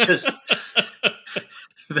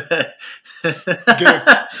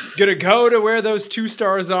 Gonna go to where those 2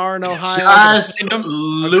 stars are in Ohio. Just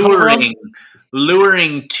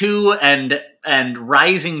luring 2 and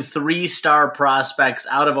rising 3-star prospects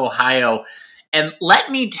out of Ohio. And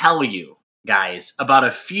let me tell you, guys, about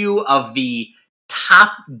a few of the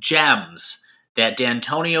top gems that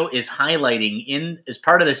D'Antonio is highlighting as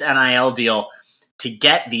part of this NIL deal to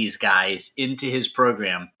get these guys into his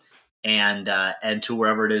program and to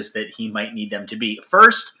wherever it is that he might need them to be.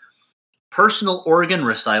 First, personal organ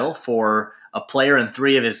recital for a player and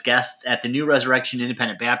 3 of his guests at the New Resurrection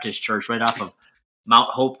Independent Baptist Church right off of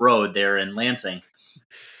Mount Hope Road there in Lansing.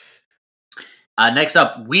 Next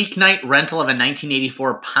up, weeknight rental of a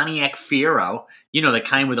 1984 Pontiac Fiero, the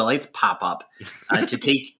kind where the lights pop up, to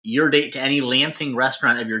take your date to any Lansing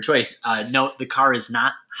restaurant of your choice. Note, the car is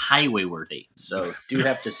not highway worthy, so do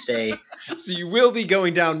have to say. So you will be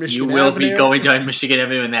going down Michigan Avenue? You will be going down Michigan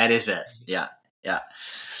Avenue, and that is it. Yeah.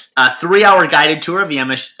 3-hour guided tour of the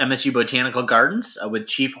MSU Botanical Gardens with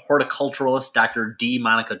Chief Horticulturalist Dr. D.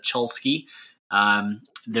 Monica Chulsky.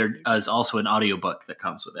 There is also an audiobook that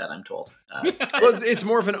comes with that, I'm told. It's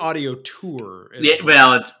more of an audio tour.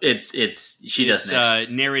 It's she does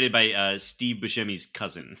narrated by Steve Buscemi's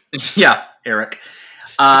cousin. Yeah, Eric.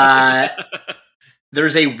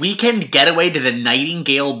 There's a weekend getaway to the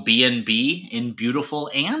Nightingale B&B in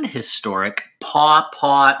beautiful and historic Paw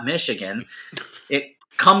Paw, Michigan. It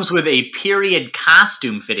comes with a period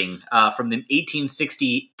costume fitting from the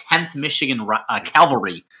 1860 10th Michigan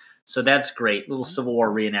Cavalry. So that's great. Little Civil War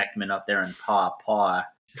reenactment up there in Paw Paw.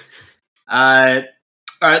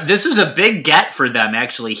 This was a big get for them,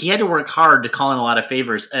 actually. He had to work hard to call in a lot of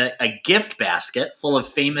favors. A gift basket full of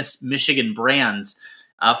famous Michigan brands.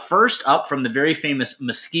 First up from the very famous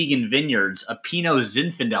Muskegon Vineyards, a Pinot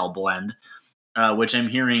Zinfandel blend, which I'm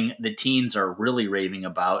hearing the teens are really raving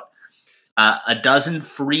about. A dozen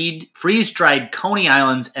freeze-dried Coney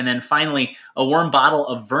Islands, and then finally a warm bottle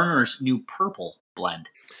of Werner's new purple blend.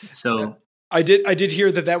 So I did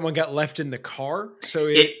hear that one got left in the car, so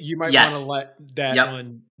you might want to let that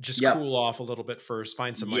one just cool off a little bit first.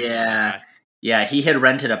 Find some ice. Yeah. He had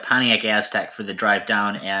rented a Pontiac Aztek for the drive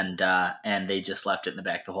down, and they just left it in the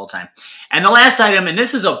back the whole time. And the last item, and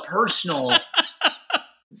this is a personal.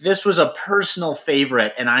 This was a personal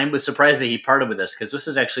favorite, and I was surprised that he parted with this because this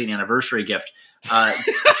is actually an anniversary gift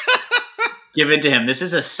given to him. This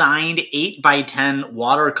is a signed 8x10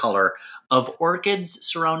 watercolor of orchids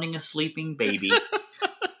surrounding a sleeping baby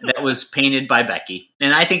that was painted by Becky.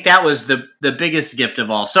 And I think that was the biggest gift of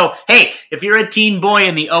all. So, hey, if you're a teen boy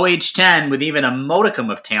in the OH10 with even a modicum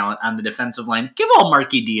of talent on the defensive line, give old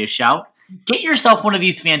Marky D a shout. Get yourself one of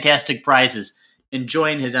these fantastic prizes and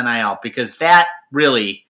join his NIL, because that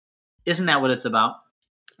really, isn't that what it's about?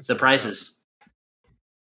 It's the prizes.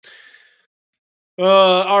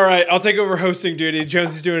 All right, I'll take over hosting duty.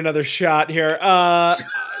 Jones is doing another shot here.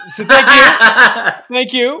 So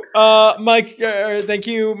thank you, Mike. Thank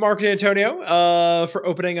you, Mark D'Antonio, for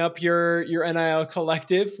opening up your NIL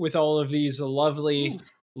collective with all of these lovely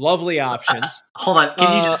options. Hold on,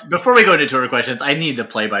 can you just, before we go into tour questions, I need the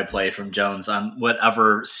play-by-play from Jones on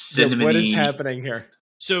whatever cinnamon. What is happening here?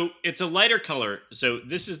 So it's a lighter color. So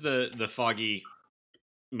this is the foggy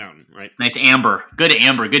mountain, right? Nice amber,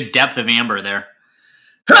 good depth of amber there.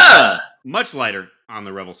 Huh! Much lighter on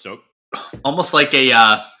the Revelstoke. Almost like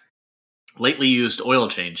a Lately used oil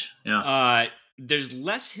change. Yeah. There's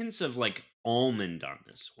less hints of like almond on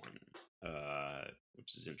this one,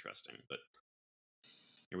 which is interesting. But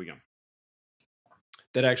here we go.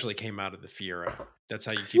 That actually came out of the Fiera. That's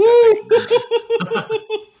how you keep that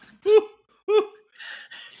thing.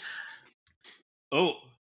 Oh,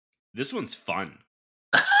 this one's fun.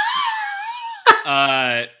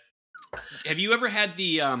 Have you ever had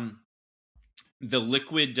the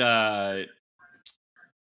liquid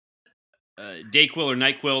Dayquil or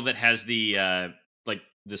NyQuil that has the like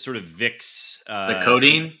the sort of Vicks the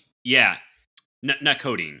codeine? Yeah. Not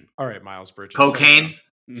codeine. All right, Miles Bridges. Cocaine?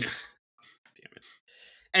 Damn it.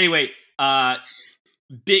 Anyway,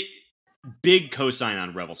 big cosign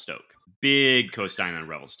on Revelstoke. Big cosign on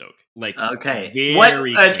Revelstoke. Like, okay. Very what?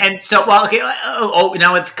 And so, well, okay.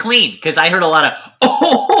 Now it's clean because I heard a lot of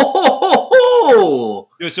oh.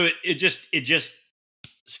 No, so it just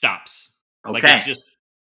stops. Okay. Like it's just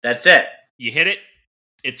that's it. You hit it.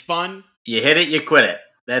 It's fun. You hit it. You quit it.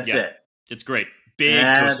 That's it. It's great. Big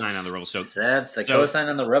cosign on the Revelstoke. That's the cosign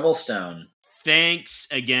on the Revelstone. Thanks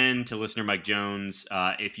again to listener Mike Jones.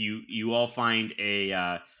 If you all find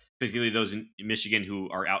a particularly those in Michigan who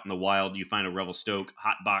are out in the wild, you find a Revelstoke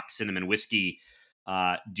Hot Box Cinnamon Whiskey,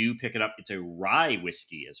 do pick it up. It's a rye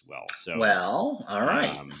whiskey as well. So, well, all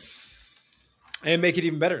right. And make it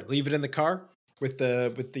even better. Leave it in the car with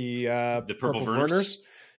the purple Vernors.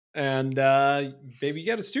 And baby, you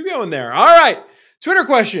got a stew going there. All right. Twitter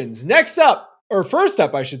questions. First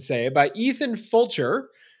up, I should say, by Ethan Fulcher.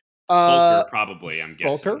 Fulker, probably, I'm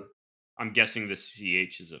guessing. Fulker? I'm guessing the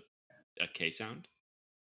CH is a K sound.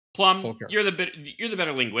 Plum, Fulker. you're the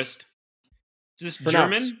better linguist. Is this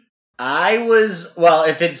Pronounce. German?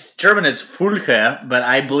 If it's German, it's Fulcher, but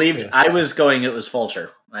I believed I was going, it was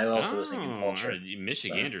Fulcher. I also was thinking Fulcher. Right.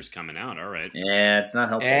 Michigander's coming out. All right. Yeah, it's not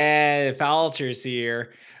helpful. Fulcher's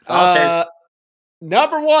here. Fulcher's.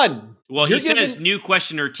 Number one. Well, he says new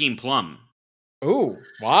questioner Team Plum. Oh,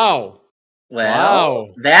 wow.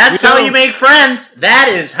 Well, that's how you make friends. That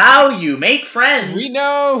is how you make friends. We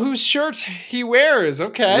know whose shirt he wears.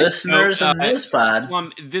 Okay. Listeners in this pod.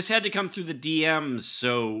 This had to come through the DMs,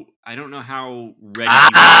 so I don't know how ready.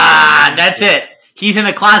 That's it. He's in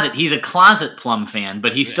the closet. He's a closet Plum fan,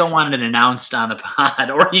 but he still wanted it announced on the pod,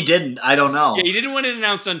 or he didn't. I don't know. Yeah, he didn't want it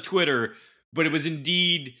announced on Twitter, but it was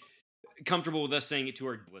indeed comfortable with us saying it to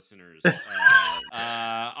our listeners.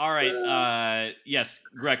 All right. Yes,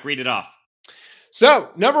 Greg, read it off. So,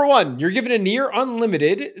 number one, you're given a near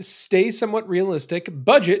unlimited, stay somewhat realistic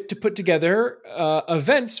budget to put together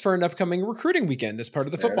events for an upcoming recruiting weekend as part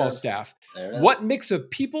of the football staff. What mix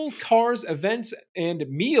of people, cars, events, and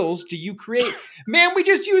meals do you create? Man, we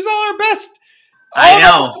just use all our best. I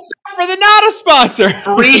know. For the not a sponsor.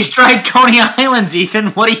 Freeze-dried Coney Islands, Ethan.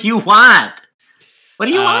 What do you want? What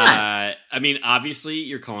do you want? I mean, obviously,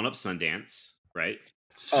 you're calling up Sundance, right?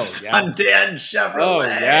 Oh, yeah. Sundance Chevrolet. Oh,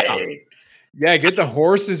 yeah. Yeah, get the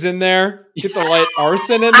horses in there. Get the light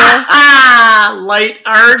arson in there. Light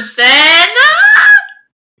arson.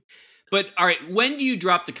 But all right, when do you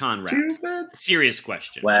drop the con wrap? Serious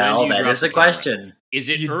question. Well, that is a question. Is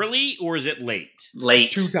it early or is it late?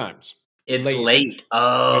 Late. 2 times. It's late.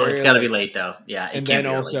 Oh, it's got to be late though. Yeah, and then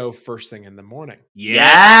also first thing in the morning.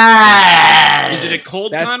 Yes. Is it a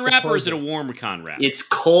cold con wrap or is it a warm con wrap? It's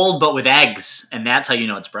cold, but with eggs, and that's how you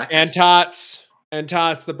know it's breakfast. And tots. And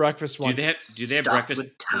tots, the breakfast one. Do they have breakfast? Do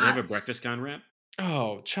they have a breakfast con wrap?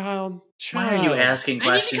 Oh, child. Why are you asking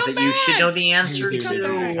questions that you should know the answer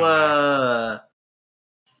to?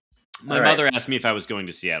 My mother asked me if I was going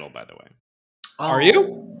to Seattle, by the way. Oh. Are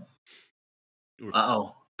you?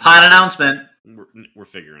 Uh-oh. Pod announcement. We're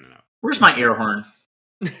figuring it out. Where's my ear horn?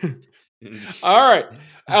 All right.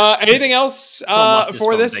 Anything else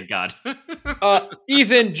for this? Thank God.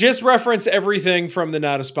 Ethan, just reference everything from the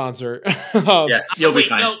not a sponsor. Yeah, you'll be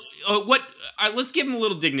fine. No, what? Let's give him a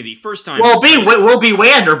little dignity. First time. We'll be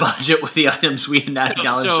way under budget with the items we not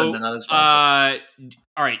acknowledged from the not a sponsor.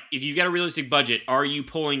 All right. If you've got a realistic budget, are you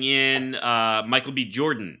pulling in Michael B.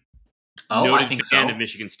 Jordan? Oh, I think so. Of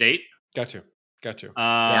Michigan State. Got to.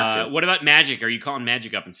 What about Magic? Are you calling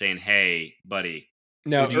Magic up and saying, "Hey, buddy"?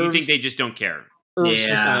 No. Or do you think they just don't care? Irv's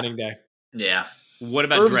for signing day. Yeah. What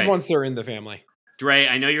about Irv's Dre? once they're in the family. Dre,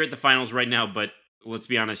 I know you're at the finals right now, but let's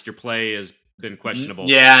be honest, your play has been questionable.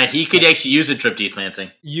 Yeah, he could actually use a trip to East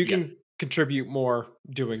Lansing. You can contribute more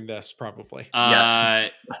doing this, probably.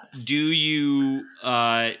 Yes. Do you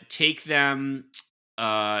take them?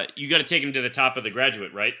 You got to take them to the top of the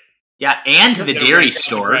Graduate, right? Yeah, and to the dairy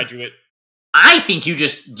store. Graduate. I think you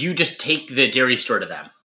just take the dairy store to them.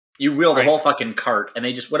 You wheel the whole fucking cart, and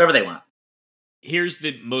they just whatever they want. Here's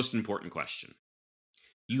the most important question.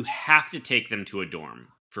 you have to take them to a dorm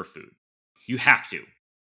for food. You have to.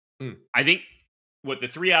 I think what the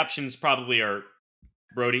three options probably are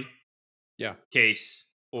Brody, Case,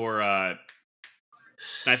 or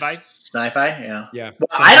Sci-fi, yeah. Well,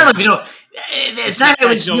 I don't know if you know. Sci-fi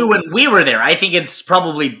was new when we were there. I think it's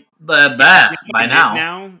probably bad by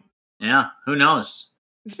now. Yeah, who knows?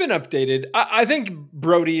 It's been updated. I think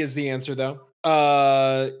Brody is the answer though,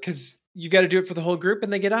 because you got to do it for the whole group,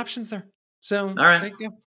 and they get options there. So all right, there you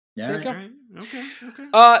go. Yeah, there you go. Okay.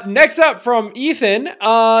 Next up from Ethan,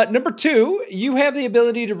 number 2, you have the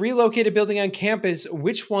ability to relocate a building on campus.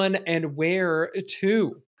 Which one and where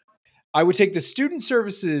to? I would take the student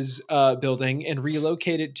services building and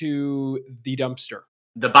relocate it to the dumpster.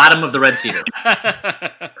 The bottom of the Red Cedar.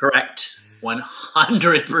 Correct.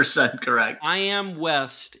 100% correct. I am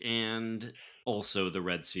West and also the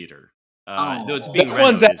Red Cedar. Though it's that being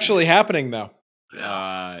one's actually happening though.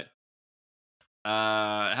 How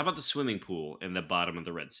about the swimming pool in the bottom of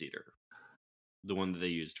the Red Cedar? The one that they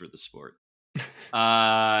used for the sport.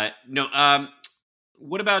 No.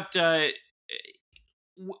 What about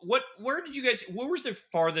where did you guys? What was the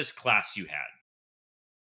farthest class you had?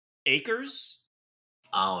 Acres?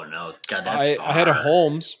 Oh no, God, that's far. I had a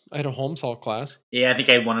Holmes. I had a Holmes Hall class. Yeah, I think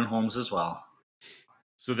I had one in Holmes as well.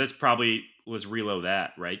 So that's probably let's reload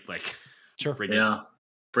that, right? Like, sure. Bring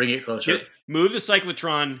it closer. Move the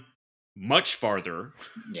cyclotron much farther.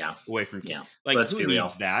 Yeah, away from yeah. Like, let's who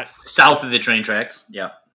needs that? South of the train tracks. Yeah.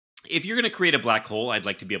 If you're going to create a black hole, I'd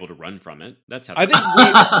like to be able to run from it. That's how.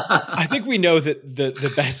 I think we know that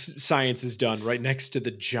the best science is done right next to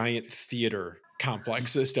the giant theater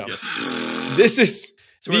complex system. Yes.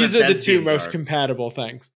 These are the two most compatible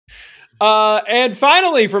things. And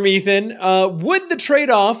finally from Ethan, would the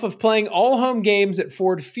trade-off of playing all home games at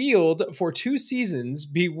Ford Field for 2 seasons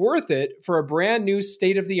be worth it for a brand new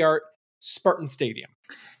state-of-the-art Spartan Stadium?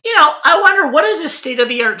 You know, I wonder, what does a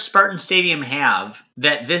state-of-the-art Spartan Stadium have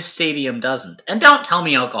that this stadium doesn't? And don't tell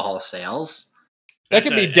me alcohol sales. That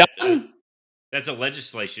can be done. That's a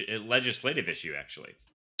legislative issue, actually.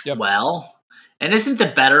 Yep. Well, and isn't the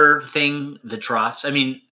better thing the troughs? I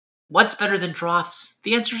mean, what's better than troughs?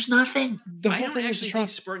 The answer is nothing. I don't actually think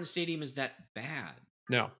Spartan Stadium is that bad.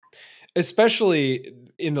 No, especially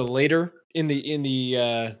in the the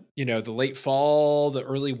late fall, the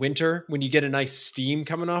early winter, when you get a nice steam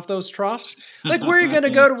coming off those troughs. Like, where are you going to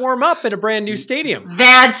go to warm up at a brand new stadium?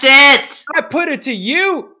 That's it. I put it to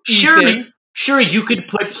you, Ethan. Sure, you could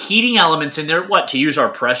put heating elements in there. What, to use our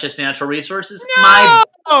precious natural resources? No!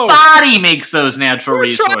 My body makes those natural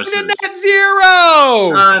resources. Trying to net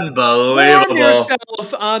zero. Unbelievable. Warm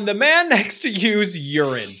yourself on the man next to you's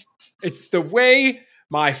urine. It's the way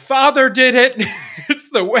my father did it. It's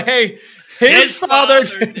the way his father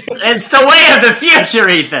did it. It's the way of the future,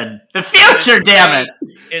 Ethan. The future, damn it.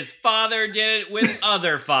 His father did it with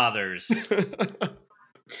other fathers.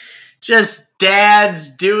 Just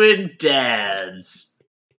dads doing dads.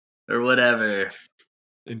 Or whatever.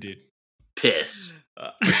 Indeed. Piss.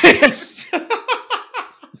 Piss.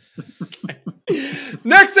 Okay.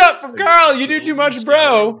 Next up from Carl, you do too much,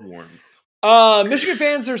 bro. Michigan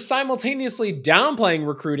fans are simultaneously downplaying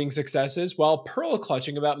recruiting successes while pearl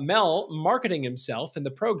clutching about Mel marketing himself in the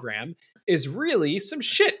program is really some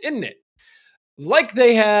shit, isn't it? Like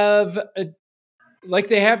they have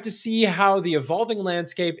to see how the evolving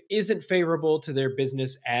landscape isn't favorable to their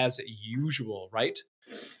business as usual, right?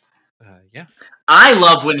 Yeah. I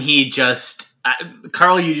love when he just...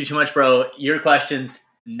 Carl, you do too much, bro. Your questions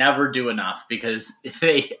never do enough because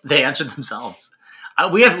they answer themselves.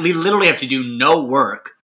 We literally have to do no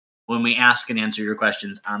work when we ask and answer your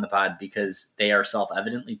questions on the pod because they are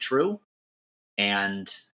self-evidently true.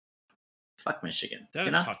 And fuck Michigan. Is that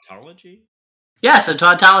a tautology? Yes, a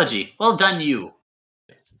tautology. Well done, you.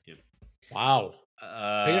 Wow.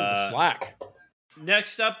 Picking up the slack.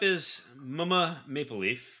 Next up is Mama Maple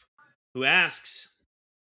Leaf, who asks,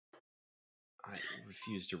 I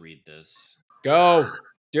refuse to read this. Go.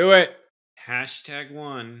 Do it.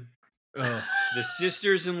 #1. The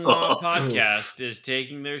Sisters-in-Law podcast is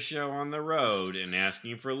taking their show on the road and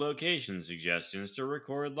asking for location suggestions to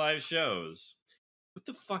record live shows. What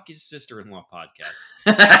the fuck is Sister-in-Law podcast?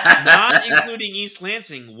 Not including East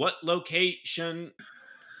Lansing. What location,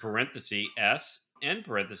 (S, end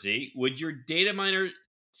parenthesis) would your data miner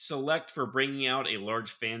select for bringing out a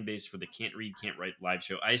large fan base for the Can't Read, Can't Write live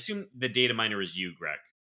show? I assume the data miner is you, Greg.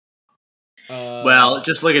 Well,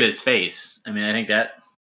 just look at his face. I mean, I think that...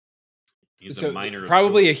 He's a minor.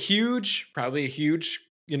 Probably a huge,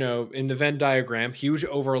 in the Venn diagram, huge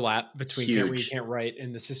overlap between Can't Read, Can't Write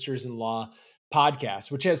and the Sisters-in-Law podcast,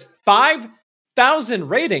 which has 5,000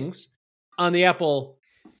 ratings on the Apple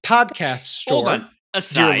podcast store. Hold on.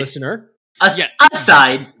 Aside. Dear listener.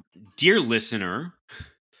 Aside. Dear listener,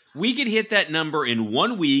 we could hit that number in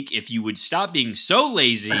 1 week if you would stop being so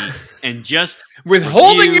lazy and just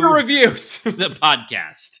withholding your reviews. The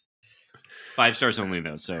podcast. 5 stars only,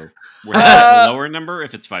 though, so we're at a lower number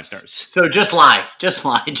if it's 5 stars. So just lie. Just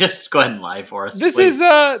lie. Just go ahead and lie for us. This is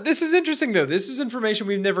interesting, though. This is information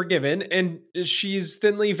we've never given, and she's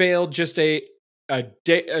thinly veiled just a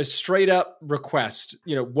straight up request.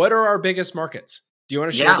 You know, what are our biggest markets? Do you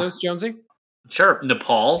want to share those, Jonesy? Sure.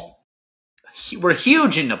 Nepal. We're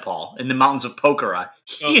huge in Nepal, in the mountains of Pokhara.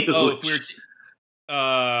 Huge. If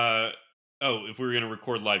we were going to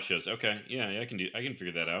record live shows, okay, yeah, I can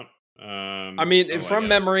figure that out. I mean, from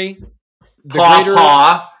memory,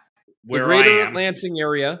 the greater Lansing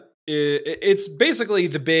area, it's basically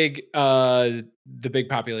the big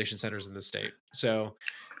population centers in the state. So,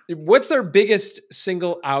 what's their biggest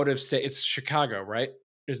single out of state? It's Chicago, right?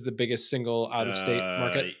 Is the biggest single out of state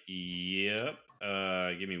market? Yep.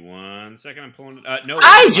 Give me 1 second. I'm pulling it. No,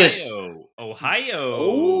 Ohio.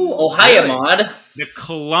 Oh, Ohio mod. The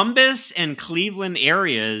Columbus and Cleveland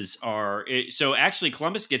areas are so. Actually,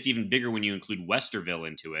 Columbus gets even bigger when you include Westerville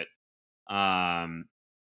into it.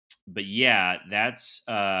 But yeah, that's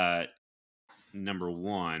number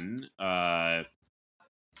one.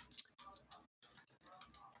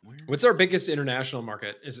 What's our biggest international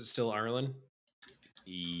market? Is it still Ireland?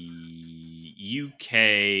 UK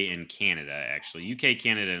and Canada, actually. UK,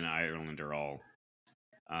 Canada, and Ireland are all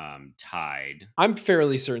tied. I'm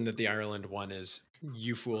fairly certain that the Ireland one is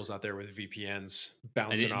you fools out there with VPNs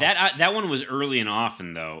bouncing off. That one was early and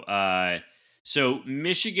often, though. So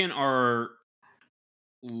Michigan are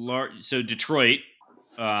large. So Detroit.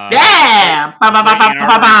 Yeah!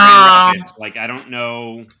 Like, I don't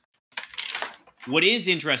know. What is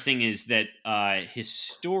interesting is that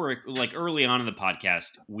early on in the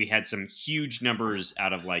podcast, we had some huge numbers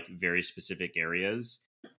out of like very specific areas,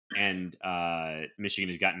 and Michigan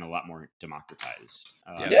has gotten a lot more democratized.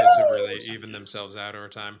 Those have really evened themselves out over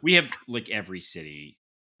time. We have like every city,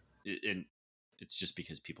 and it's just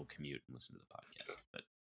because people commute and listen to the podcast. But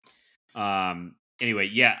anyway,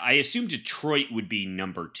 yeah, I assume Detroit would be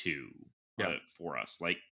number 2 for us.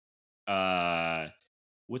 Like,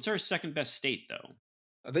 what's our second best state, though?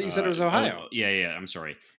 I thought you said it was Ohio. Yeah. I'm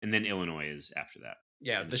sorry. And then Illinois is after that.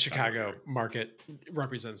 Yeah, the Chicago market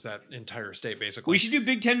represents that entire state, basically. We should do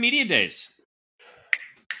Big Ten Media Days.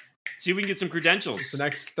 See if we can get some credentials.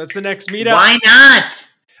 That's the next meetup. Why not?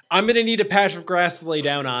 I'm going to need a patch of grass to lay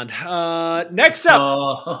down on. Next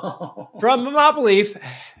up, from Maple Leaf,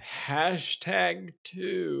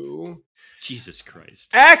 #2. Jesus Christ.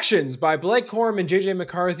 Actions by Blake Corum and JJ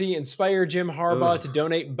McCarthy inspire Jim Harbaugh to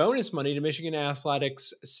donate bonus money to Michigan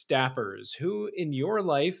Athletics staffers. Who in your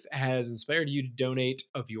life has inspired you to donate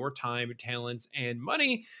of your time, talents, and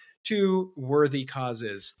money to worthy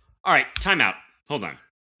causes? All right, time out. Hold on.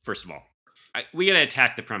 First of all, we got to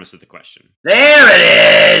attack the premise of the question.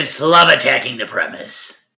 There it is. Love attacking the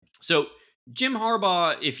premise. So Jim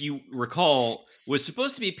Harbaugh, if you recall, was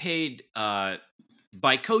supposed to be paid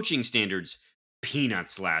by coaching standards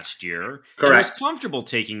peanuts last year. Correct. And was comfortable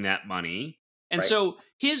taking that money. And so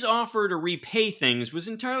his offer to repay things was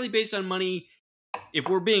entirely based on money, if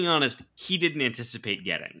we're being honest, he didn't anticipate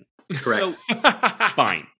getting. Correct. So,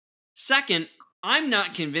 fine. Second, I'm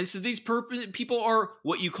not convinced that these people are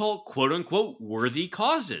what you call quote-unquote worthy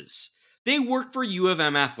causes. They work for U of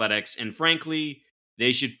M athletics, and frankly,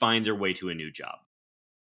 they should find their way to a new job.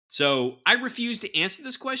 So I refuse to answer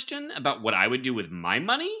this question about what I would do with my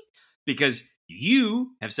money, because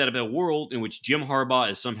you have set up a world in which Jim Harbaugh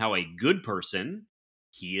is somehow a good person.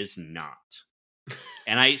 He is not.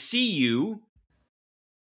 And I see you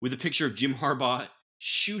with a picture of Jim Harbaugh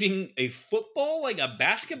shooting a football, like a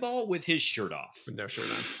basketball, with his shirt off. With no shirt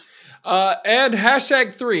on. And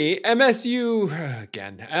 #3, MSU,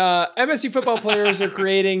 again, MSU football players are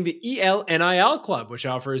creating the ELNIL Club, which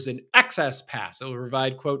offers an access pass. It will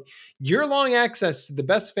provide, quote, year-long access to the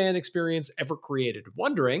best fan experience ever created.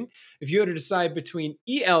 Wondering if you had to decide between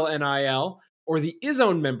ELNIL or the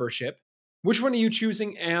iZone membership, which one are you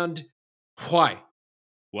choosing and why?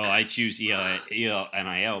 Well, I choose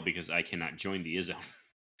ELNIL because I cannot join the iZone.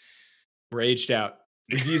 We're aged out.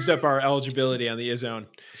 We've used up our eligibility on the iZone.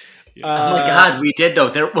 Oh my God, we did though.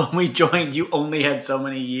 When we joined, you only had so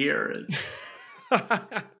many years.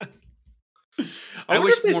 I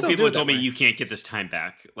wish more people had told me you can't get this time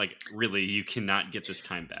back. Like, really, you cannot get this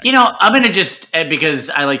time back. You know, I'm going to just, because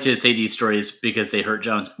I like to say these stories because they hurt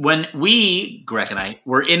Jones. When we, Greg and I,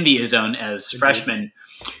 were in the iZone as freshmen,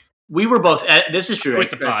 we were both, this is true.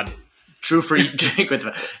 Quit the pod. True for you,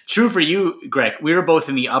 true for you, Greg. We were both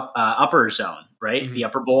in the upper zone, right? Mhm. The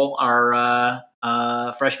upper bowl our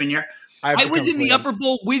freshman year. I was in the upper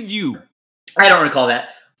bowl with you. I don't recall that.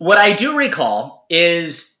 What I do recall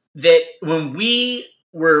is that when we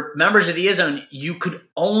were members of the A Zone, you could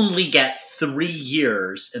only get 3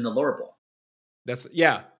 years in the lower bowl.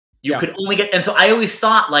 You could only get, and so I always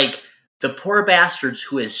thought like the poor bastards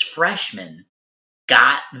who as freshmen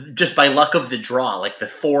got, just by luck of the draw, like the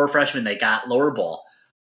 4 freshmen they got lower bowl.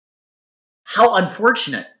 How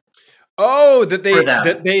unfortunate. Oh, that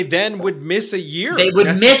they then would miss a year. They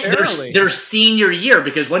would miss their senior year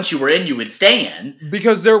because once you were in, you would stay in.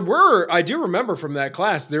 Because I do remember from that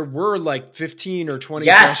class, there were like 15 or 20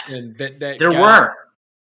 freshmen that there were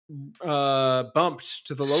bumped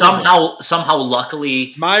to the lower somehow.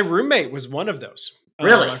 Luckily, my roommate was one of those.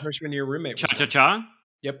 Really, my freshman year roommate. Cha.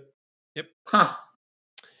 Yep. Huh.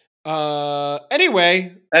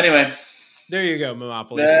 Anyway, there you go,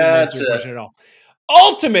 Momopoly. That's it. At all.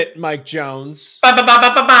 Ultimate Mike Jones.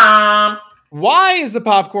 Why is the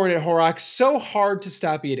popcorn at Horrocks so hard to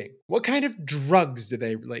stop eating? What kind of drugs do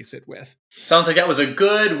they lace it with? Sounds like that was a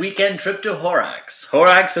good weekend trip to Horrocks.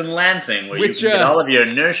 Horrocks in Lansing, where you can get all of your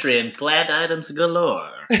nursery and plant items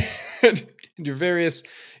galore. And your various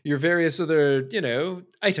other,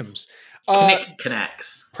 items.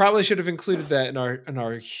 Connects. Probably should have included that in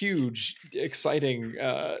our huge, exciting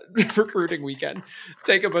recruiting weekend.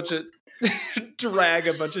 Drag a bunch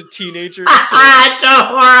of teenagers to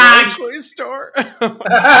Horrocks store.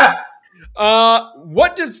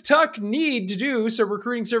 What does Tuck need to do so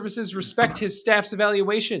recruiting services respect his staff's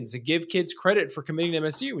evaluations and give kids credit for committing to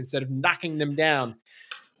MSU instead of knocking them down?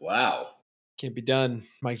 Wow. Can't be done,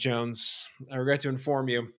 Mike Jones. I regret to inform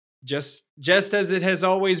you. Just as it has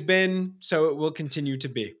always been, so it will continue to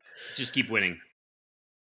be. Just keep winning.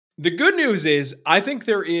 The good news is, I think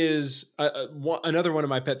there is another one of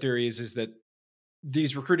my pet theories is that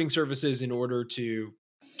these recruiting services, in order to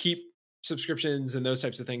keep subscriptions and those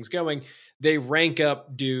types of things going, they rank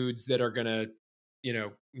up dudes that are going to,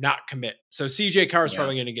 not commit. So CJ Carr is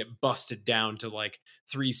probably going to get busted down to like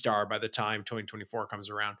 3-star by the time 2024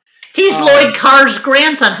 comes around. He's Lloyd Carr's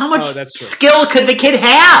grandson. How much skill could the kid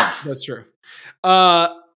have? That's true.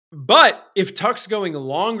 But if Tuck's going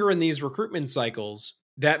longer in these recruitment cycles,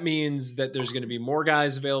 that means that there's going to be more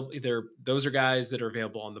guys available. Those are guys that are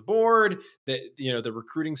available on the board that, the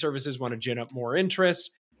recruiting services want to gin up more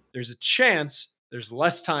interest. There's a chance there's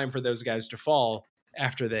less time for those guys to fall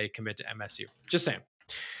after they commit to MSU. Just saying.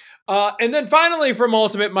 And then finally from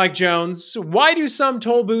Ultimate Mike Jones, why do some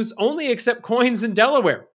toll booths only accept coins in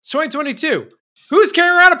Delaware? It's 2022. Who's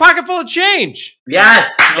carrying around a pocket full of change?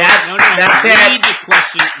 Yes, that's it. Read the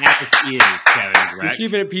question as is, Kevin. We're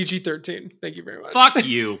keeping it PG-13. Thank you very much. Fuck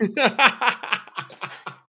you.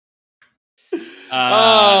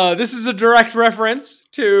 This is a direct reference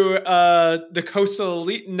to the coastal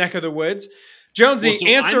elite neck of the woods. Jonesy,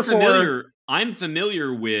 I'm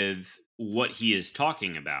familiar with what he is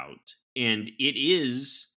talking about, and it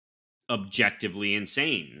is objectively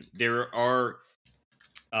insane. There are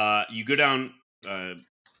you go down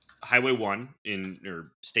Highway 1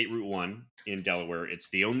 or State Route 1 in Delaware. It's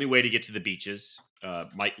the only way to get to the beaches.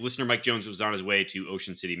 Listener Mike Jones was on his way to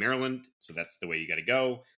Ocean City, Maryland, so that's the way you got to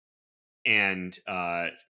go. And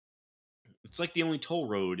it's like the only toll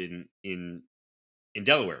road in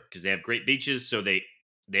Delaware because they have great beaches, so they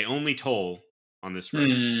only toll on this road.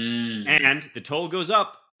 And the toll goes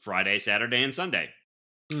up Friday, Saturday, and Sunday.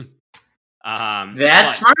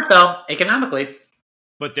 That's smart though, economically.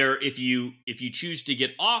 But if you choose to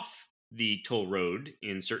get off the toll road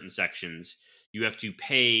in certain sections, you have to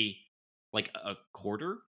pay like a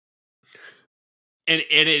quarter. And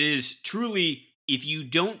it is truly, if you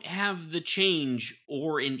don't have the change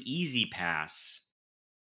or an Easy Pass,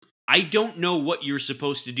 I don't know what you're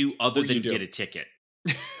supposed to do other than get a ticket.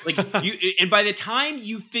 Like and by the time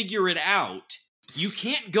you figure it out, you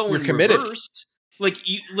can't go in reverse. Like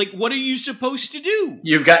what are you supposed to do?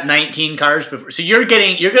 You've got 19 cars before, so you're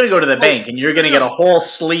going to go to the bank and you're going to get a whole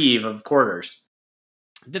sleeve of quarters.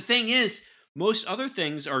 The thing is, most other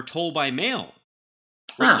things are toll by mail,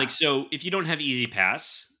 right? Like, so if you don't have Easy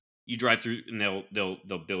Pass, you drive through and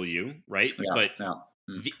they'll bill you, right? Yeah, but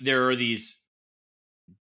there are these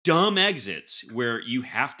dumb exits where you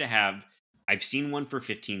have to have. I've seen one for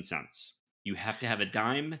 15 cents. You have to have a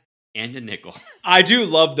dime and a nickel. I do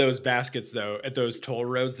love those baskets, though, at those toll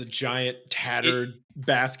roads, the giant tattered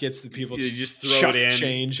baskets that people just throw it in.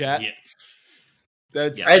 Change at. Yeah.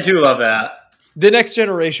 I do love that. The next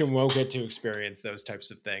generation won't get to experience those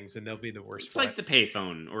types of things, and they'll be the worst. It's like the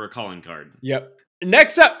payphone or a calling card. Yep.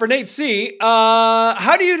 Next up for Nate C.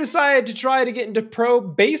 How do you decide to try to get into pro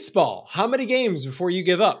baseball? How many games before you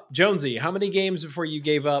give up? Jonesy, how many games before you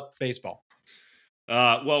gave up baseball?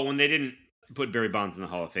 Well, when they didn't put Barry Bonds in the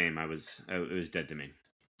Hall of Fame, it was dead to me.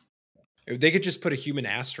 They could just put a human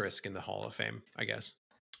asterisk in the Hall of Fame, I guess.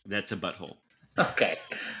 That's a butthole. Okay.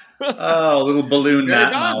 Oh, little balloon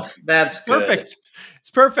Matt mouth. That's good. Perfect.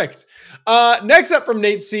 It's perfect. Next up from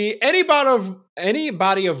Nate C. Any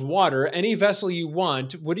body of water, any vessel you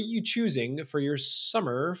want, what are you choosing for your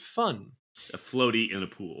summer fun? A floaty in a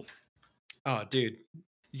pool. Oh, dude.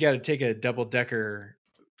 You got to take a double-decker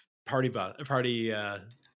party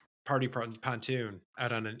pontoon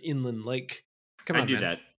out on an inland lake. Come on, I'd do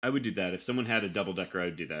that. I would do that. If someone had a double-decker, I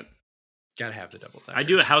would do that. Gotta have the double-decker. I'd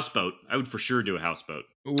do a houseboat. I would for sure do a houseboat.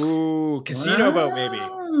 Ooh, casino boat, maybe.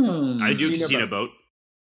 I do casino boat.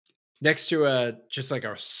 Next to just like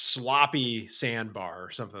a sloppy sandbar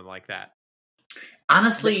or something like that.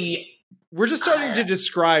 Honestly, we're just starting to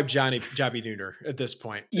describe Jobby Nooner at this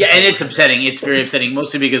point. Yeah, and it's upsetting. It's very upsetting,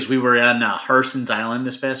 mostly because we were on Harson's Island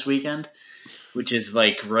this past weekend, which is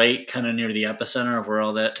like right kind of near the epicenter of where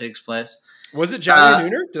all that takes place. Was it Jobby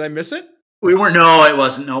Nooner? Did I miss it? We weren't. No, it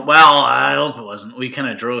wasn't. No. Well, I hope it wasn't. We kind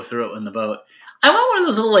of drove through it in the boat. I want one of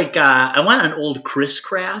those little I want an old Chris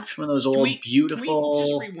Craft, one of those old beautiful. Can we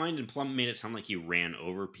just rewind and Plum made it sound like he ran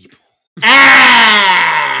over people.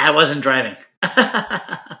 I wasn't driving.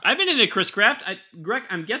 I've been in a Chris Craft. Greg,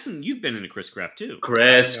 I'm guessing you've been in a Chris Craft too.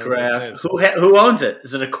 Chris Craft. Who owns it?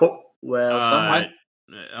 Is it a someone?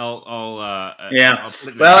 Yeah.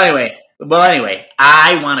 Well, anyway,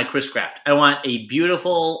 I want a Chris Craft. I want a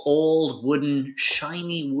beautiful old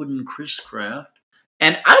shiny wooden Chris Craft.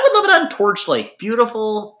 And I would love it on Torch Lake.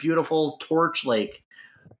 Beautiful, beautiful Torch Lake.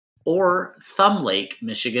 Or Thumb Lake,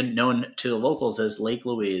 Michigan, known to the locals as Lake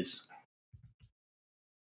Louise.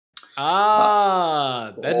 That's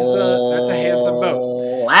a handsome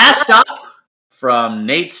boat. Last up from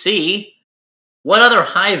Nate C. What other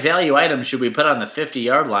high-value items should we put on the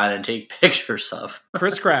 50-yard line and take pictures of?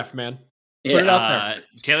 Chris Craft, man. Yeah. Put it out there.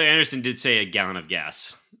 Taylor Anderson did say a gallon of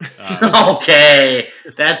gas. Okay,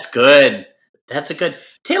 that's good. That's a good...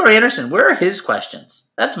 Taylor Anderson, where are his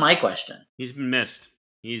questions? That's my question. He's been missed.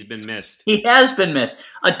 He has been missed.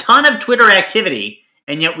 A ton of Twitter activity,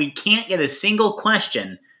 and yet we can't get a single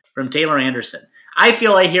question from Taylor Anderson. I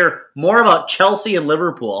feel I hear more about Chelsea and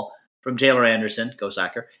Liverpool from Taylor Anderson. Go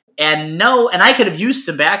Soccer. And I could have used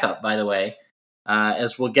some backup, by the way,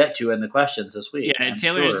 as we'll get to in the questions this week. Yeah,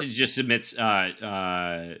 Taylor Anderson just submits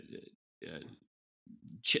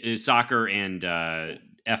soccer and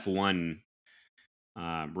F1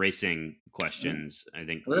 racing questions. I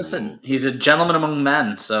think. Listen, he's a gentleman among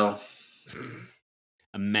men, so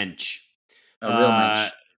a mensch, a real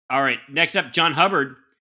mensch. All right, next up, John Hubbard.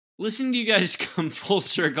 Listening to you guys come full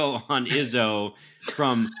circle on Izzo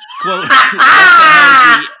from quote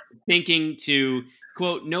thinking to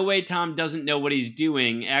quote, no way Tom doesn't know what he's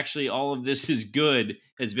doing. Actually, all of this is good.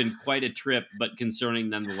 Has been quite a trip, but concerning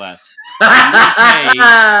nonetheless.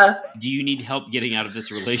 Do you need help getting out of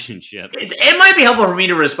this relationship? It might be helpful for me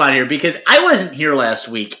to respond here because I wasn't here last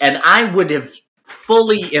week and I would have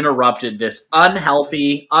fully interrupted this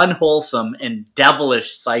unhealthy, unwholesome, and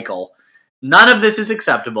devilish cycle. None of this is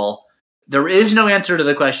acceptable. There is no answer to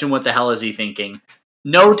the question, what the hell is he thinking?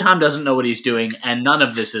 No, Tom doesn't know what he's doing, and none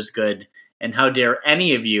of this is good. And how dare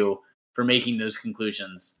any of you for making those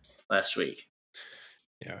conclusions last week?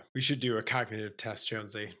 Yeah, we should do a cognitive test,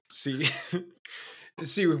 Jonesy. See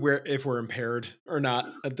if we're impaired or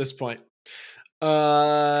not at this point.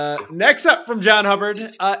 Next up from John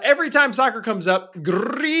Hubbard. Every time soccer comes up,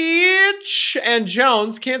 Grich and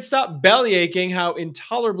Jones can't stop bellyaching how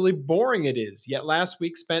intolerably boring it is. Yet last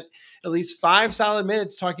week spent at least 5 solid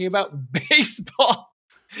minutes talking about baseball.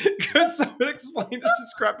 Could someone explain this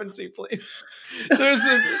discrepancy, please? This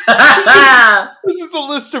is the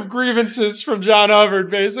list of grievances from John Hubbard,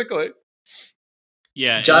 basically.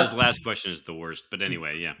 Yeah, his last question is the worst, but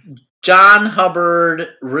anyway, yeah. John Hubbard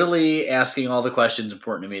really asking all the questions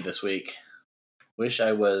important to me this week. Wish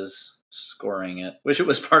I was scoring it. Wish it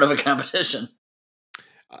was part of a competition.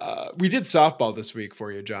 We did softball this week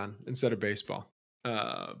for you, John, instead of baseball.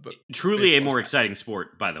 But truly a more exciting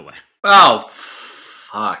sport, by the way. Oh,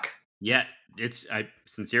 fuck. Yeah, I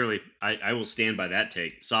will stand by that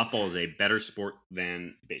take. Softball is a better sport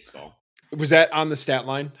than baseball. Was that on the stat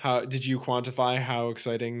line? How did you quantify how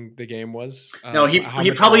exciting the game was? No,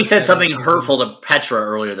 he probably said something hurtful to Petra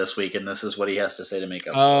earlier this week, and this is what he has to say to make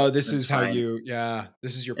up. Oh, this is how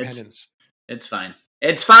this is your penance. It's fine.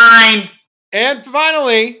 It's fine. And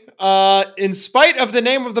finally, in spite of the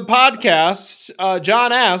name of the podcast,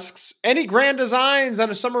 John asks, any grand designs on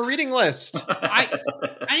a summer reading list? I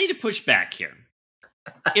need to push back here.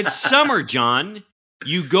 It's summer, John.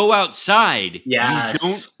 You go outside. Yes. You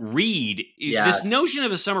don't read. Yes. This notion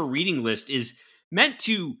of a summer reading list is meant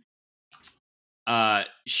to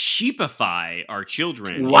sheepify our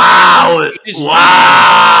children. Wow.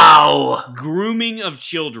 Wow. Grooming of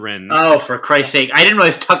children. Oh, for Christ's sake. I didn't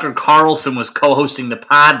realize Tucker Carlson was co-hosting the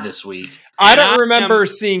pod this week. I don't remember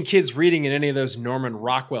seeing kids reading in any of those Norman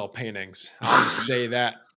Rockwell paintings. I'll just say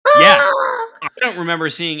that. Yeah. I don't remember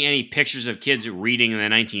seeing any pictures of kids reading in the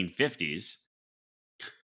 1950s.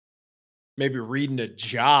 Maybe reading a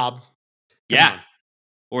job. Yeah.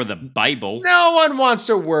 Or the Bible. No one wants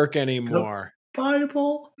to work anymore.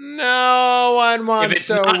 Bible? No one wants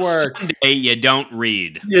to work. Sunday, you don't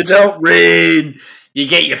read. You don't read. You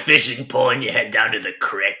get your fishing pole and you head down to the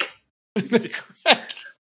creek.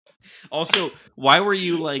 Also, why were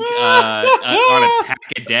you like on a pack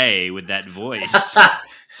a day with that voice?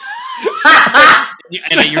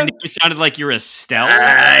 And your name sounded like you're Estelle.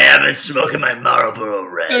 I haven't smoking my Marlboro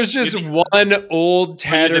Red. There's just one old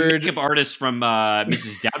tattered the makeup artist from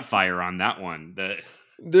Mrs. Doubtfire on that one.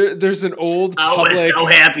 There's an old public so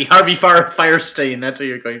happy. Harvey Firestein. That's what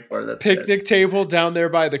you're going for. That's picnic table down there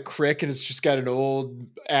by the creek, and it's just got an old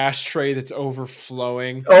ashtray that's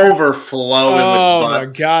overflowing. Overflowing Oh with my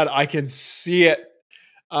butts. God, I can see it.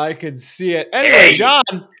 Anyway, John,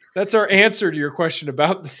 that's our answer to your question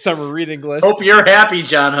about the summer reading list. Hope you're happy,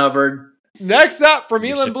 John Hubbard. Next up from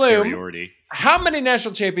Your Elon Bloom, superiority. how many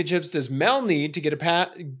national championships does Mel need to get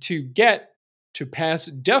to pass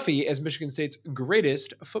Duffy as Michigan State's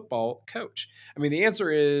greatest football coach? I mean, the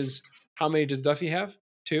answer is, how many does Duffy have?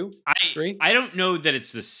 2? 3? I don't know that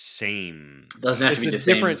it's the same. Doesn't have to be the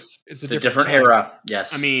different. same. It's It's a different different time. era.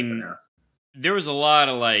 Yes. I mean, there was a lot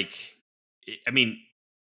of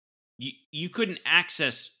you couldn't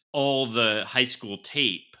access all the high school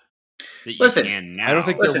tape that you can now. I don't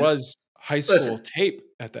think there was high school tape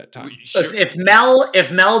at that time. Sure. Listen,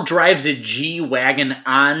 if Mel drives a G-Wagon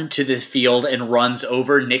onto the field and runs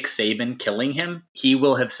over Nick Saban, killing him, he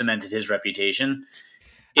will have cemented his reputation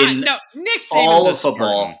in no, Nick Saban's all a of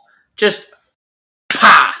football. Spartan. Just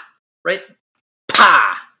pa, right?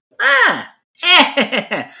 Pa.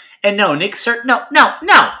 And no, Nick no.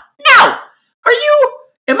 Are you?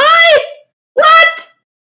 Am I? What?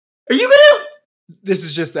 Are you gonna? This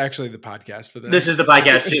is just actually the podcast for This is the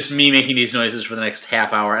podcast, just me making these noises for the next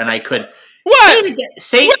half hour, and I could What?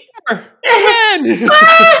 say When?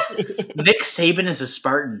 Nick Saban is a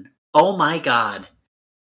Spartan. Oh my God.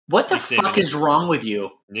 What the Nick fuck Saban is wrong with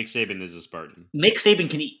you? Nick Saban is a Spartan. Nick Saban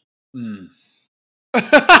can eat.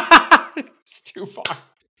 It's too far.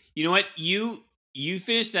 You know what? You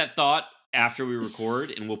finish that thought after we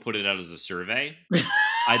record, and we'll put it out as a survey.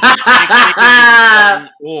 I think Nick Saban is a Spartan,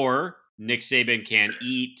 or Nick Saban can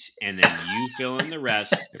eat, and then you fill in the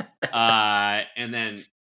rest, and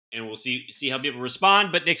we'll see how people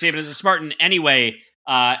respond. But Nick Saban is a Spartan anyway.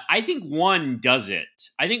 I think one does it.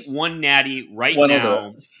 I think one natty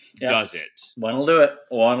now does it. One will do it.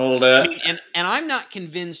 One will do it. I mean, and I'm not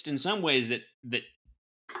convinced in some ways that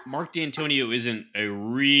Mark D'Antonio isn't a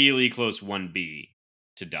really close 1B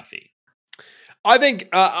to Duffy. I think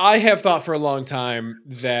I have thought for a long time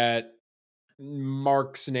that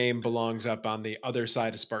Mark's name belongs up on the other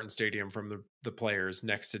side of Spartan Stadium from the players,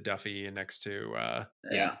 next to Duffy and next to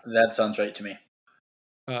Yeah, that sounds right to me.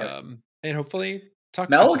 and hopefully Tuck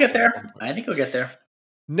Mel will gets get it at there. one point. I think he'll get there.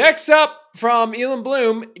 Next up from Elon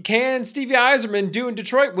Bloom, can Stevie Eiserman do in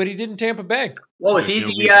Detroit what he did in Tampa Bay? Whoa, is There's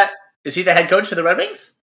he no is he the head coach for the Red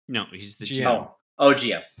Wings? No, he's the GM. GM. Oh,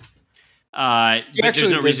 GM. He But actually there's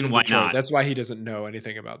no lives reason in why Detroit. not. That's why he doesn't know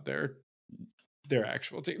anything about their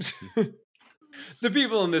actual teams. The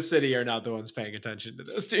people in this city are not the ones paying attention to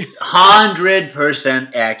those teams.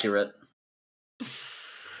 100% accurate.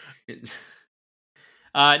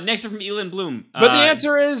 Next up from Elon Bloom. But the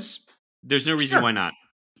answer is there's no reason why not.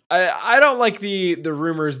 I don't like the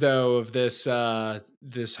rumors though of this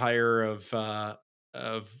this hire of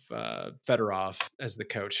Fedorov as the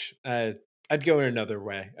coach. I'd go in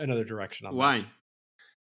another direction on Why?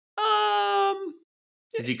 that.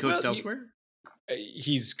 Has he coached well, elsewhere?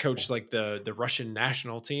 He's coached like the Russian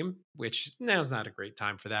national team, which now's not a great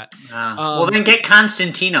time for that. Well, then get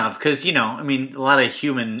Konstantinov, because, a lot of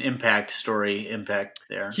human impact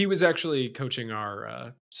there. He was actually coaching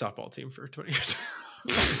our softball team for 20 years.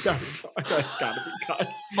 Sorry, that's got to be cut.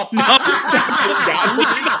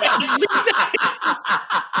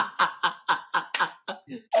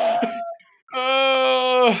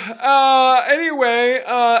 Anyway,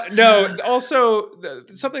 no. Also,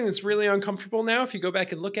 something that's really uncomfortable now, if you go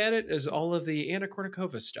back and look at it, is all of the Anna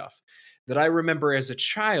Kournikova stuff that I remember as a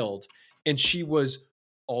child, and she was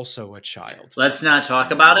also a child. Let's not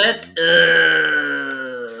talk about it.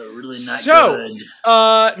 Really not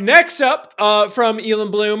good. Next up, from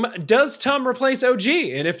Elon Bloom, does Tom replace OG?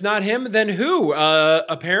 And if not him, then who?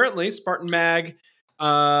 Apparently, Spartan Mag,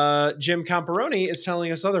 Jim Comparoni is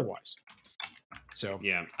telling us otherwise. So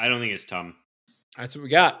yeah, I don't think it's Tom. That's what we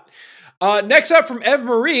got. Next up from Ev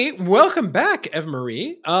Marie. Welcome back, Ev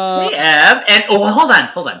Marie. Hey, Ev. And hold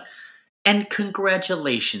on. And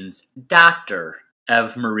congratulations, Dr.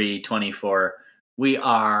 Ev Marie 24. We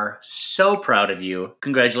are so proud of you.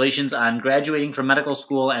 Congratulations on graduating from medical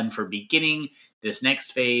school and for beginning this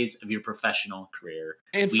next phase of your professional career.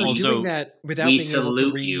 And for doing that without being able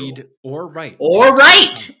to read or write.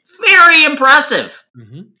 Very impressive.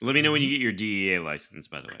 Mm-hmm. Let me know when you get your DEA license,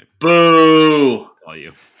 by the way. Boo. I'll call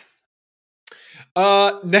you.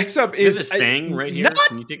 Next up is this thing right here.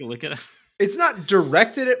 Can you take a look at it? It's not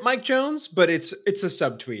directed at Mike Jones, but it's a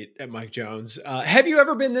subtweet at Mike Jones. Have you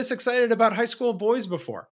ever been this excited about high school boys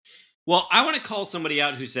before? Well, I want to call somebody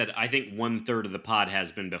out who said, I think 1/3 of the pod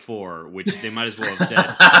has been before, which they might as well have said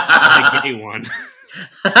the gay one.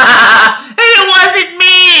 It wasn't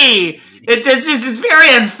me! It's very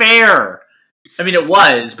unfair. I mean, it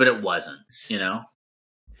was, but it wasn't, you know?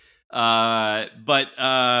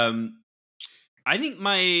 I think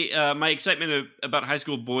my excitement about high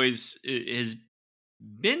school boys has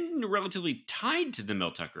been relatively tied to the Mel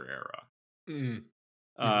Tucker era.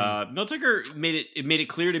 Mel Tucker made it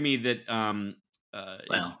clear to me that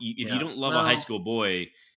if you don't love a high school boy,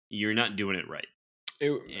 you're not doing it right.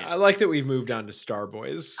 I like that we've moved on to Star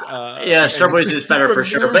Boys. Star Boys is better for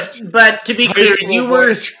sure. But to be clear, you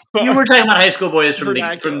were talking about high school boys from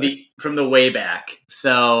the way back.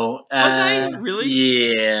 So was I really?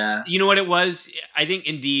 Yeah. You know what it was? I think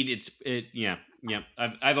indeed yeah.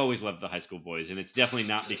 I've always loved the high school boys, and it's definitely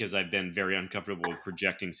not because I've been very uncomfortable with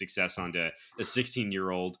projecting success onto a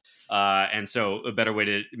 16-year-old. And so a better way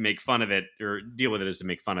to make fun of it or deal with it is to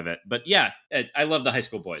make fun of it. But yeah, I love the high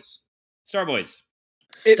school boys. Star Boys.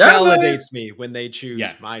 It validates me when they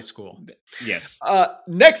choose my school. Yes.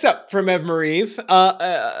 Next up from Ev Marie,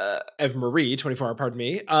 24, pardon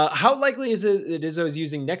me. How likely is it that Izzo is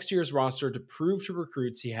using next year's roster to prove to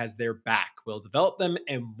recruits he has their back, will develop them,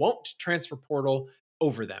 and won't transfer portal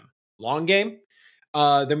over them? Long game.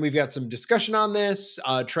 Then we've got some discussion on this.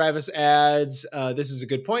 Travis adds, this is a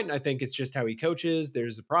good point, and I think it's just how he coaches.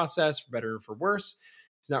 There's a process, for better or for worse.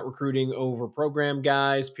 He's not recruiting over program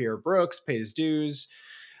guys. Pierre Brooks paid his dues.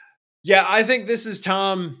 Yeah, I think this is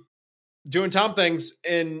Tom doing Tom things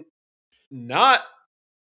and not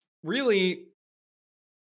really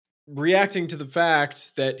reacting to the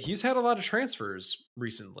fact that he's had a lot of transfers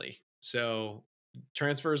recently. So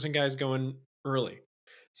transfers and guys going early.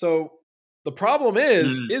 So the problem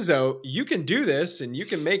is, Izzo, you can do this and you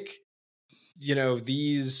can make,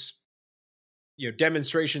 these,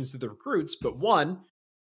 demonstrations to the recruits, but one,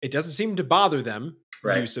 it doesn't seem to bother them,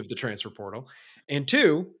 the use of the transfer portal. And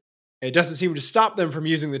two, it doesn't seem to stop them from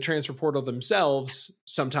using the transfer portal themselves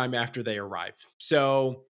sometime after they arrive.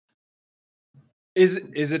 So is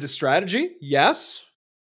it a strategy? Yes.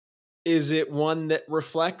 Is it one that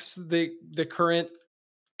reflects the current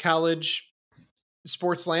college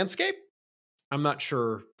sports landscape? I'm not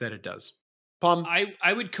sure that it does. Plum?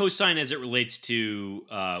 I would co-sign as it relates to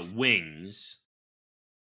wings.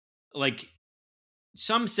 Like,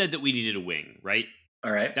 some said that we needed a wing, right?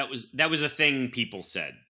 All right. That was a thing people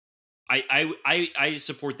said. I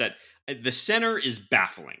support that. The center is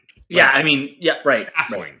baffling. Yeah, I mean, yeah, right.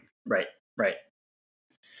 Baffling. Right.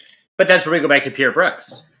 But that's where we go back to Pierre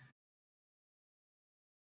Brooks.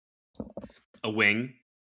 A wing.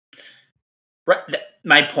 Right.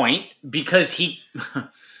 My point, because he...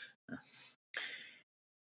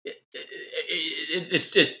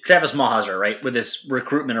 it's Travis Mulhauser, right? With this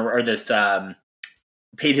recruitment or this...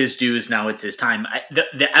 paid his dues, now it's his time.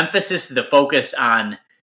 The emphasis, the focus on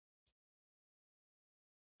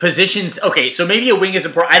positions. Okay, so maybe a wing is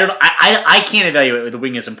important. I can't evaluate whether the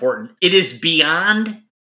wing is important. It is beyond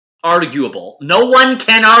arguable. No one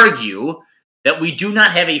can argue that we do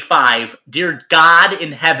not have a 5. Dear God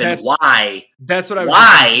in heaven, why? That's what I was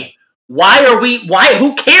Why? Why are we? Why?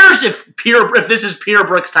 Who cares if this is Pierre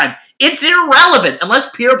Brooks' time? It's irrelevant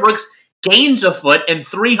unless Pierre Brooks gains a foot and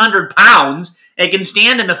 300 pounds. It can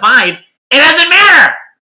stand in the 5. It doesn't matter.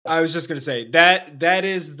 I was just going to say that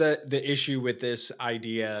is the issue with this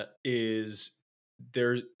idea is it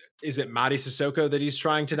Mady Sissoko that he's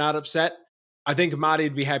trying to not upset? I think Amadi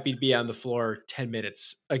would be happy to be on the floor 10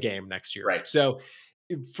 minutes a game next year. Right. So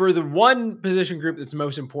for the one position group that's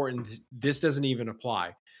most important, this doesn't even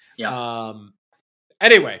apply. Yeah.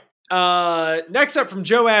 Anyway, next up from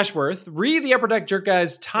Joe Ashworth, read the Upper Deck Jerk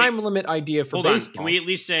Guys time limit idea for baseball. On. Can we at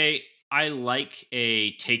least say I like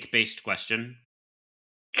a take-based question?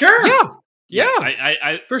 Sure. Yeah.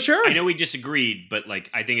 I for sure. I know we disagreed, but like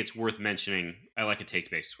I think it's worth mentioning. I like a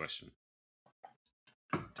take-based question.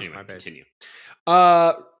 Anyway, continue.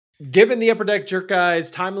 Given the Upper Deck Jerk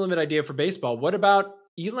Guys time limit idea for baseball, what about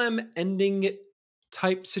Elam ending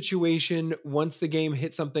type situation once the game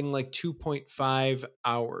hit something like 2.5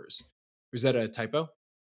 hours? Was that a typo?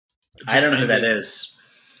 I don't know who that is.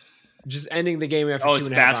 Just ending the game after 2.5 hours. Oh,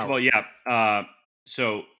 it's basketball. Yeah.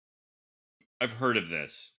 So I've heard of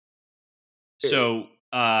this. So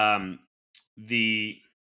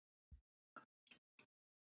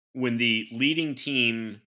when the leading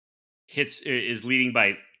team is leading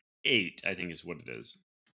by 8, I think is what it is.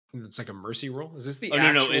 It's like a mercy rule. Is this the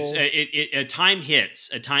actual... No. It's a time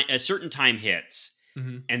hits. A certain time hits,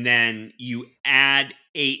 and then you add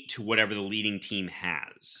 8 to whatever the leading team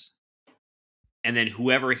has, and then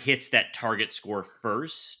whoever hits that target score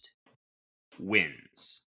first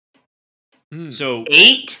wins. So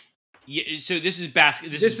 8. Yeah, so this is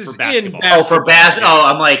basketball. This is for basketball. For basketball. Oh,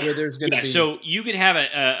 I'm like, there's gonna be... So you could have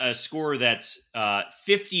a score that's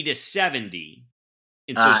 50-70,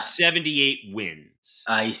 and so 78 wins.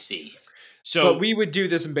 I see. So, but we would do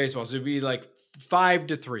this in baseball. So it'd be like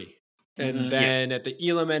 5-3, and then at the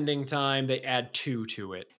Elam ending time, they add 2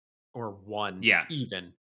 to it, or 1,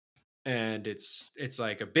 even. And it's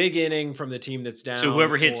like a big inning from the team that's down. So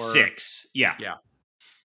whoever hits 6, yeah.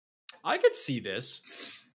 I could see this.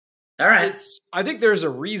 All right. I think there's a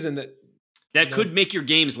reason that could make your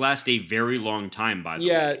games last a very long time, by the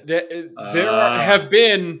way. Yeah, there have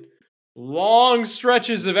been long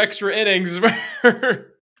stretches of extra innings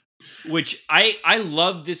which I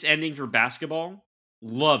love this ending for basketball.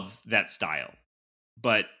 Love that style.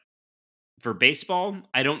 But for baseball,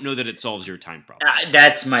 I don't know that it solves your time problem.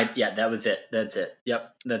 that was it. That's it.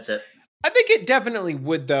 Yep, that's it. I think it definitely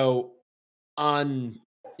would, though, on...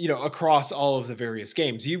 across all of the various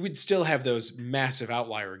games, you would still have those massive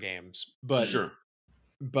outlier games, but sure.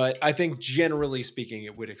 But I think generally speaking,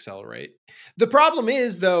 it would accelerate. The problem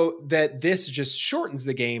is, though, that this just shortens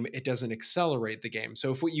the game. It doesn't accelerate the game.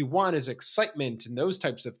 So if what you want is excitement and those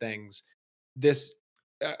types of things, this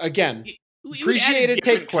again, appreciate a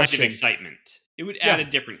take question. Kind of excitement. It would add a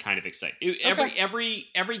different kind of excitement.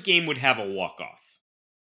 Every game would have a walk-off.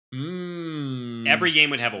 Every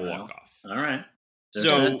game would have a walk-off. All right. There's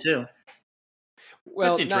so too.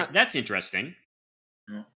 Well, that's interesting.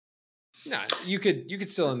 No, you could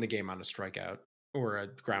still end the game on a strikeout or a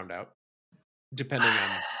ground out, depending on.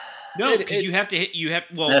 No, because you have to hit.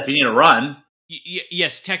 If you need a run.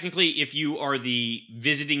 Yes, technically, if you are the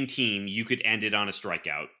visiting team, you could end it on a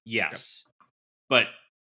strikeout. Yes, but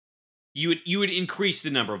you would increase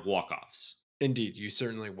the number of walk-offs. Indeed, you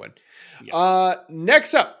certainly would. Yeah.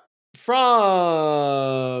 Next up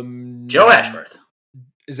from Joe Ashworth.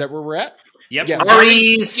 Is that where we're at? Yep. Yes.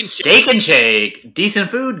 Ari's Steak and Shake. Decent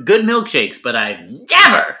food, good milkshakes, but I've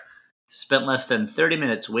never spent less than 30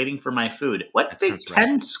 minutes waiting for my food. What Big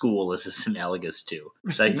Ten school is this analogous to?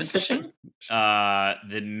 Segment fishing?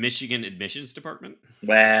 The Michigan Admissions Department.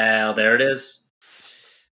 Well, there it is.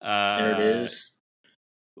 There it is.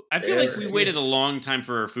 I feel like we waited a long time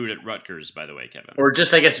for our food at Rutgers, by the way, Kevin. Or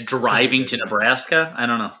just, I guess, driving to Nebraska. I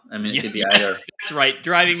don't know. I mean, it could be either. That's right.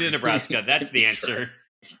 Driving to Nebraska. That's the answer.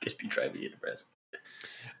 You could be driving to Nebraska.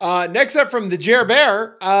 Next up from the Jer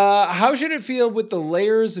Bear, how should it feel with the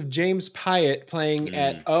layers of James Pyatt playing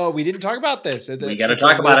at? Oh, we didn't talk about this. We got to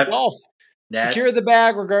talk about it. Golf. Secure the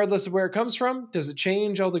bag regardless of where it comes from. Does it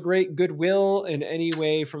change all the great goodwill in any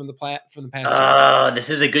way from the past?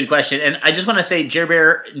 This is a good question, and I just want to say Jer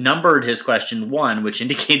Bear numbered his question 1, which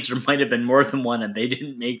indicates there might have been more than one, and they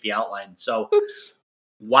didn't make the outline. So, oops.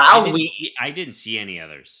 I didn't see any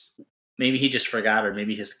others. Maybe he just forgot, or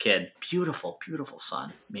maybe his kid. Beautiful, beautiful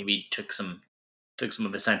son. Maybe he took some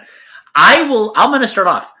of his time. I'm going to start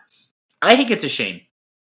off. I think it's a shame.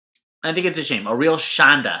 A real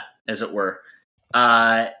Shonda, as it were.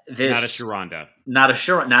 Not a Sharonda.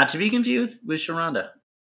 Not to be confused with Sharonda,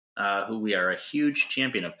 who we are a huge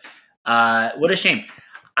champion of. What a shame.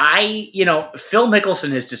 Phil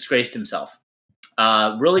Mickelson has disgraced himself.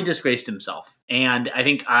 Really disgraced himself. And I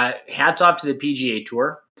think hats off to the PGA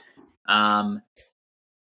Tour.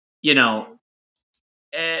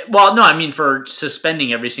 Well, no, I mean for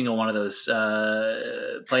suspending every single one of those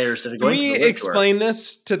players that are Can going to we the LIV explain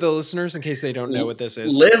this to the listeners in case they don't know what this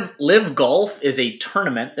is? LIV Golf is a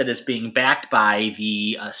tournament that is being backed by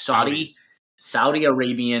the Saudi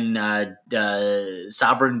Arabian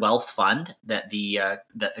sovereign wealth fund that the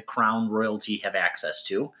crown royalty have access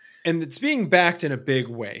to, and it's being backed in a big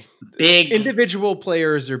way. Big individual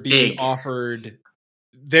players are being offered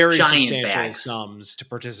very substantial bags. Sums to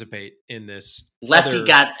participate in this. Lefty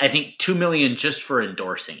got, I think, $2 million just for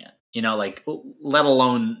endorsing it. Like, let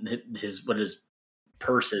alone what his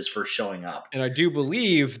purse is for showing up. And I do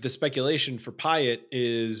believe the speculation for Pyatt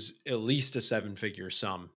is at least a 7-figure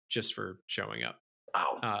sum just for showing up.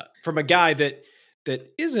 Wow! From a guy that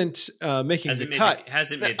isn't making the cut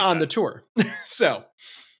on the tour. So.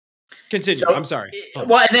 Continue. So, I'm sorry.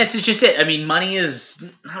 Well, and that's just it. I mean, money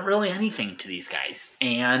is not really anything to these guys,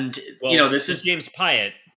 and this is James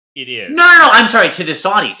Pyatt. It is no. I'm sorry, to the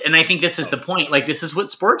Saudis, and I think this is the point. Like, this is what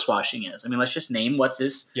sports washing is. I mean, let's just name what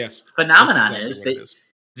this phenomenon is.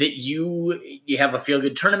 That you have a feel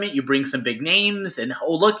good tournament, you bring some big names, and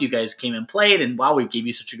look, you guys came and played, and wow, we gave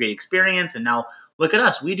you such a great experience, and now look at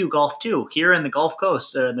us, we do golf too here in the Gulf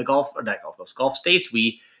Coast, Gulf States.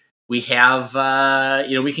 We have,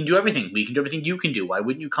 we can do everything. We can do everything you can do. Why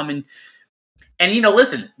wouldn't you come in? And,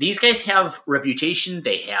 listen, these guys have reputation.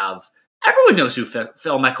 Everyone knows who Phil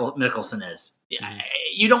Mickelson is. Mm-hmm.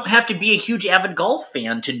 You don't have to be a huge avid golf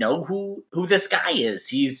fan to know who this guy is.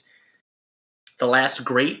 He's the last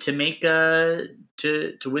great to make, to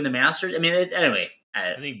win the Masters. I mean, anyway.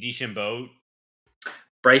 I think DeChambeau.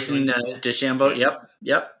 Bryson DeChambeau.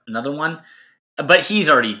 Yep. Another one. But he's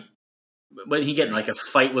already... But he get in like a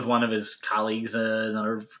fight with one of his colleagues,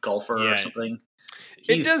 another golfer or something.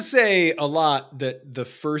 It does say a lot that the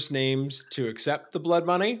first names to accept the blood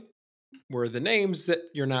money were the names that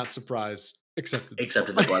you're not surprised accepted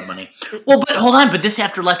the blood money. Well, but hold on. But this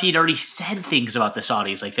after Lefty had already said things about the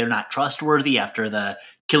Saudis, like they're not trustworthy after the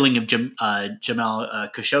killing of Jamal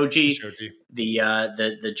Khashoggi,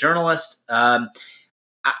 the journalist.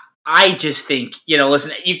 I just think,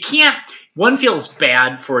 listen, you can't. One feels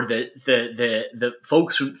bad for the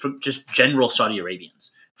folks from just general Saudi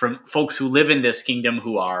Arabians, from folks who live in this kingdom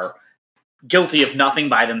who are guilty of nothing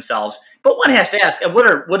by themselves. But one has to ask, what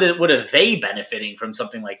are they benefiting from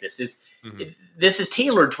something like this? This is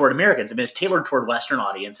tailored toward Americans. I mean, it's tailored toward Western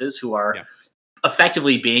audiences who are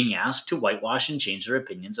effectively being asked to whitewash and change their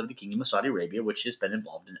opinions of the Kingdom of Saudi Arabia, which has been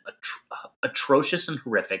involved in atrocious and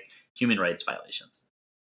horrific human rights violations.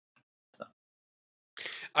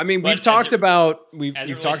 I mean, you've talked about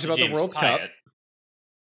the World Cup.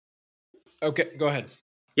 Okay, go ahead.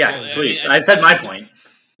 Yeah, please. I've said my point.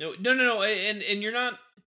 No, and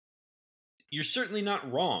you're certainly not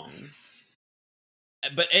wrong.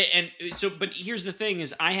 But here's the thing: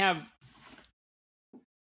 is I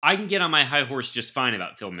can get on my high horse just fine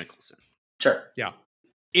about Phil Mickelson. Sure. Yeah.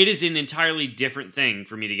 It is an entirely different thing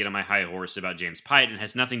for me to get on my high horse about James Pyatt, and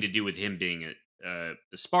has nothing to do with him being the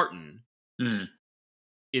Spartan. Mm.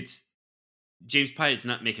 It's James Pyatt's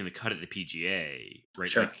not making the cut at the PGA, right?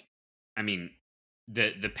 Sure. Like, I mean,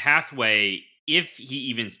 the pathway, if he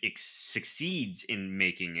even succeeds in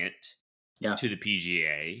making it to the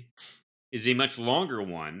PGA, is a much longer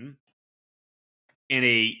one, and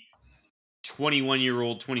a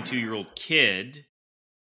 21-year-old, 22-year-old kid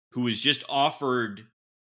who was just offered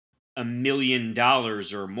 $1 million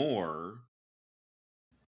or more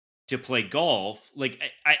to play golf, like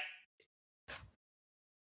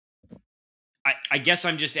I guess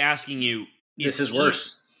I'm just asking you. This is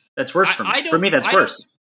worse. That's worse for me. For me, that's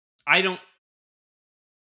worse. I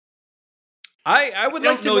would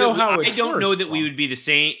like to know how it's worse. I don't know that we would be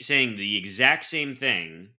saying the exact same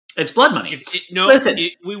thing. It's blood money. Listen,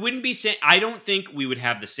 we wouldn't be saying. I don't think we would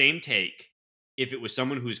have the same take if it was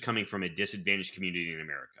someone who's coming from a disadvantaged community in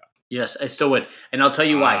America. Yes, I still would, and I'll tell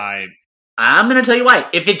you why. I'm going to tell you why.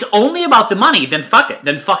 If it's only about the money, then fuck it.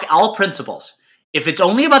 Then fuck all principles. If it's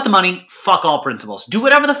only about the money, fuck all principles. Do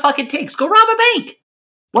whatever the fuck it takes. Go rob a bank.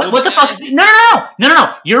 What the fuck?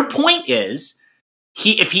 No. Your point is,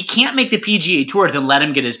 if he can't make the PGA Tour, then let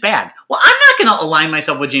him get his bag. Well, I'm not going to align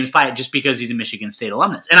myself with James Pyatt just because he's a Michigan State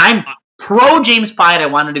alumnus. And I'm pro James Pyatt. I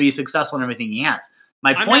want him to be successful in everything he has.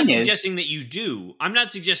 My point is, I'm not suggesting that you do. I'm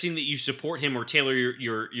not suggesting that you support him or tailor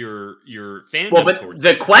your fandom. Well, but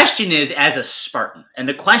the question is, as a Spartan, and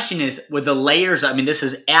the question is with the layers. I mean, this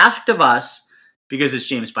is asked of us because it's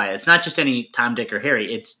James Pyatt. It's not just any Tom, Dick, or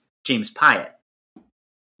Harry. It's James Pyatt.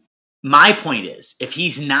 My point is, if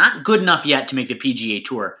he's not good enough yet to make the PGA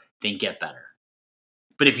Tour, then get better.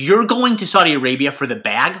 But if you're going to Saudi Arabia for the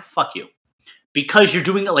bag, fuck you. Because you're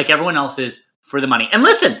doing it like everyone else is, for the money. And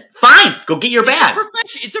listen, fine, go get your bag.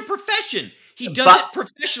 It's a profession. He does it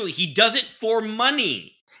professionally. He does it for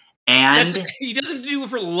money. And he doesn't do it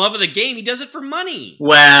for the love of the game. He does it for money.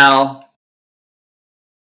 Well,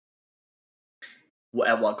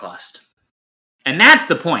 at what cost? And that's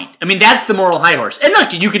the point. I mean, that's the moral high horse. And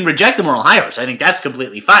look, you can reject the moral high horse. I think that's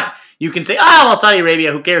completely fine. You can say, oh, well, Saudi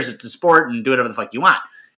Arabia, who cares? It's a sport and do whatever the fuck you want.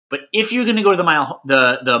 But if you're going to go to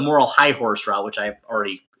the moral high horse route, which I've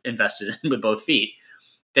already invested in with both feet,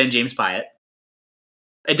 then James Pyatt.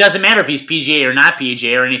 It doesn't matter if he's PGA or not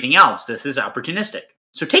PGA or anything else. This is opportunistic.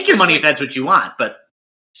 So take your money if that's what you want. But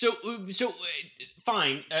So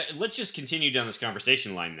fine. Let's just continue down this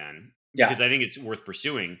conversation line then. Yeah, because I think it's worth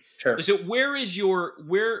pursuing. Sure. So where is your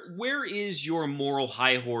moral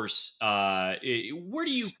high horse? Where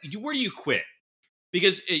do you quit?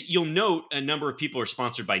 Because you'll note a number of people are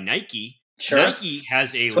sponsored by Nike. Sure. Nike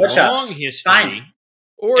has a Sweatshops. long history. Fine.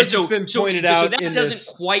 Or it's been pointed out. So that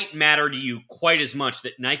doesn't quite matter to you quite as much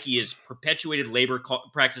that Nike has perpetuated labor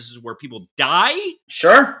practices where people die.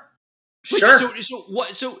 Sure. Sure.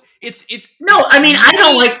 So it's no. I mean, I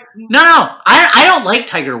don't like. No. I don't like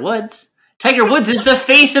Tiger Woods. Tiger Woods is the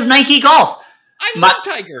face of Nike golf. I love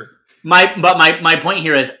Tiger. My point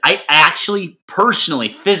here is I actually personally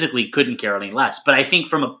physically couldn't care any less. But I think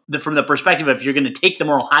from the perspective of if you're going to take the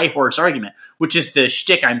moral high horse argument, which is the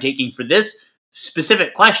shtick I'm taking for this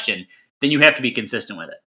specific question, then you have to be consistent with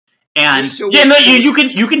it. And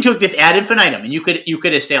you can take this ad infinitum, and you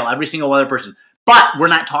could assail every single other person. But we're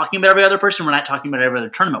not talking about every other person. We're not talking about every other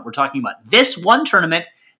tournament. We're talking about this one tournament,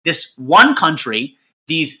 this one country,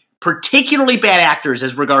 these particularly bad actors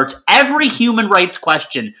as regards every human rights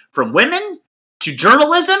question, from women to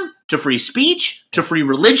journalism to free speech to free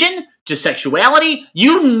religion to sexuality.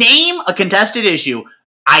 You name a contested issue,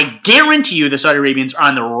 I guarantee you the Saudi Arabians are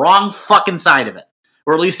on the wrong fucking side of it,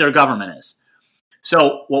 or at least their government is.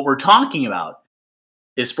 So what we're talking about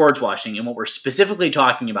is sports washing, and what we're specifically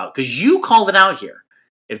talking about, because you called it out here,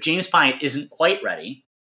 if James Pyatt isn't quite ready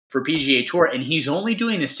for PGA Tour and he's only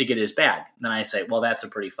doing this to get his bag, then I say, well, that's a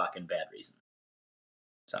pretty fucking bad reason.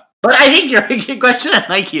 So, but I think your question on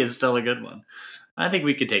Nike is still a good one. I think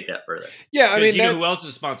we could take that further. Yeah, I mean, you know who else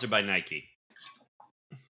is sponsored by Nike?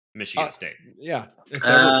 Michigan State. Yeah, it's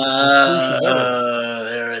there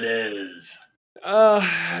it is.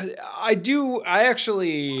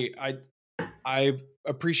 I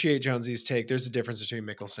appreciate Jonesy's take. There's a difference between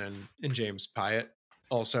Mickelson and James Pyatt.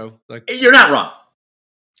 Also, like, you're not wrong.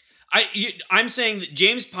 I'm saying that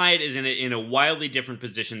James Pyatt is in a wildly different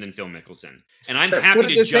position than Phil Mickelson, and I'm Sure.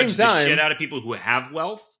 happy to judge the shit out of people who have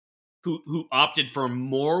wealth, who opted for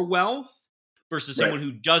more wealth versus someone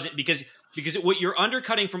who doesn't, because what you're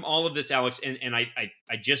undercutting from all of this, Alex, and I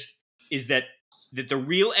just is that the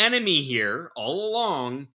real enemy here all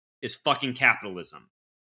along is fucking capitalism.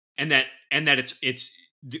 And that it's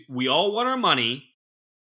we all want our money,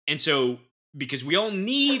 and so because we all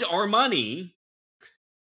need our money,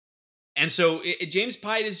 and so James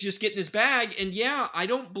Pyatt is just getting his bag, and yeah, I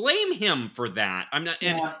don't blame him for that. I'm not,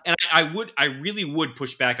 and I really would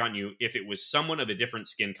push back on you if it was someone of a different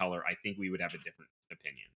skin color. I think we would have a different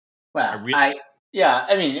opinion. Well, maybe. I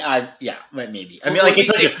mean, or like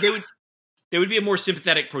they would be a more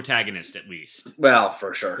sympathetic protagonist at least. Well,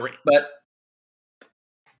 for sure, Great. But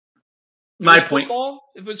If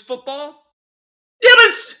it was football? Yeah,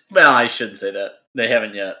 but I shouldn't say that. They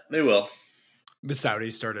haven't yet. They will. The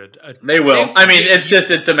Saudis started. They will. I mean,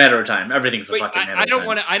 it's a matter of time. Everything's a fucking matter of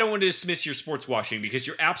time. I don't want to dismiss your sports washing, because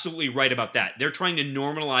you're absolutely right about that. They're trying to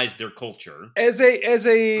normalize their culture as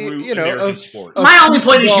a sport. My only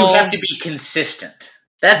point is you have to be consistent.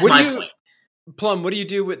 That's my point. Plum, what do you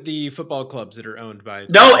do with the football clubs that are owned by?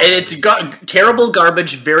 No, it's terrible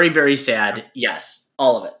garbage. Very, very sad. Yes,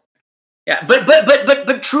 all of it. Yeah,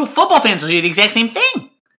 but true football fans will do the exact same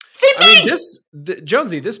thing. I mean,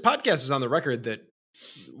 Jonesy, this podcast is on the record that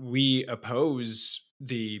we oppose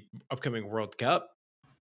the upcoming World Cup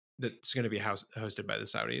that's going to be hosted by the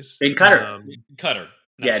Saudis in Qatar. Qatar,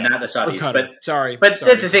 not the Saudis. But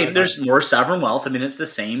that's the same. There's more sovereign wealth. I mean, it's the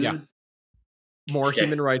same. Yeah. More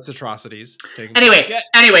human rights atrocities. Anyway,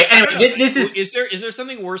 this is. Is there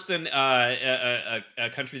something worse than a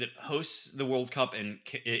country that hosts the World Cup and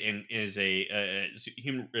is a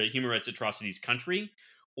human rights atrocities country,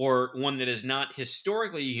 or one that is not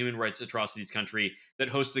historically a human rights atrocities country that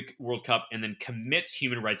hosts the World Cup and then commits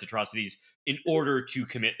human rights atrocities in order to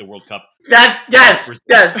commit the World Cup? Yes. Or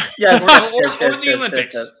the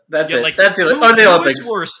Olympics. That's it. Like, that's it. Or the Olympics. Who's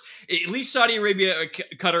worse? At least Saudi Arabia,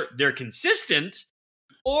 Qatar, they're consistent.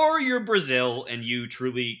 Or you're Brazil and you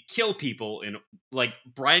truly kill people in, like,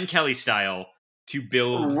 Brian Kelly style to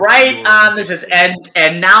build right your on this is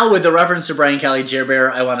and now with the reference to Brian Kelly, Jer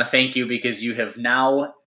Bear, I want to thank you because you have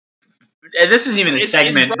now. And this is even a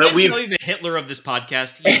segment, but we've Kelly the Hitler of this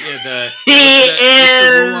podcast. He is the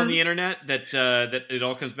rule on the internet that it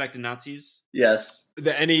all comes back to Nazis. Yes.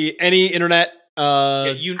 Any internet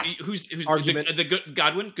Who's argument?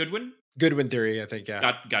 Goodwin theory, I think.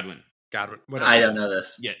 Yeah, Godwin. Whatever I don't know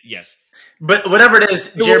this. Yeah. Yes. But whatever it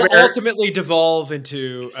is, it will ultimately devolve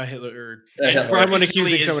into a Hitler. Someone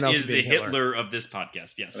accusing someone else of being the Hitler of this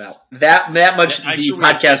podcast. Yes. Well, that much the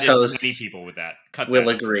podcast hosts many people with that will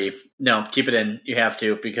agree. No, keep it in. You have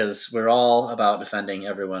to, because we're all about defending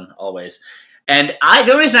everyone always. And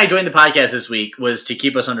the only reason I joined the podcast this week was to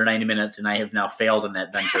keep us under 90 minutes, and I have now failed in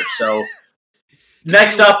that venture. So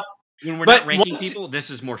next up. When we're not ranking people, this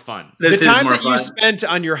is more fun. The time that you spent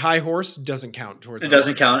on your high horse doesn't count towards it.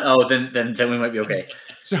 Doesn't count. Oh, then we might be okay.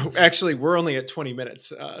 So actually, we're only at 20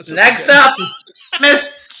 minutes. So next up,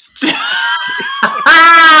 Miss. You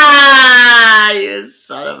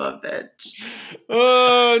son of a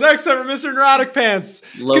bitch. Next up, Mr. Neurotic Pants.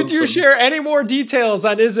 Lonesome. Could you share any more details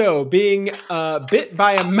on Izzo being bit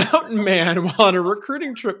by a mountain man while on a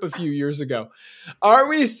recruiting trip a few years ago? Are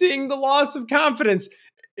we seeing the loss of confidence?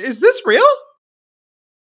 Is this real?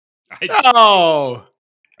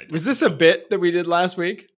 Was this a bit that we did last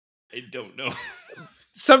week? I don't know.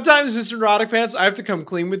 Sometimes, Mr. Neurotic Pants, I have to come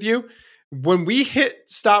clean with you. When we hit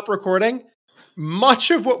stop recording, much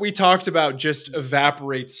of what we talked about just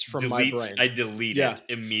evaporates from my brain. I delete it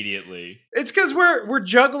immediately. It's because we're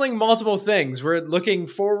juggling multiple things. We're looking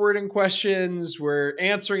forward in questions. We're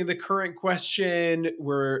answering the current question.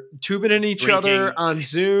 We're tubing in each other on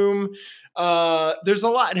Zoom. There's a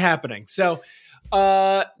lot happening. So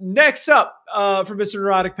next up for Mr.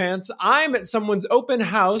 Neurotic Pants, I'm at someone's open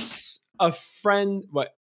house.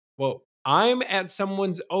 I'm at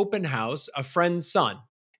someone's open house, a friend's son.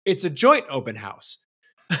 It's a joint open house.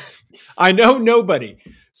 I know nobody.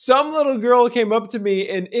 Some little girl came up to me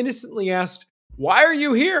and innocently asked, "Why are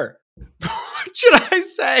you here?" What should I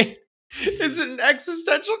say? Is it an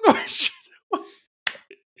existential question? So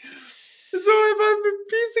if I'm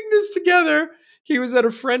piecing this together, he was at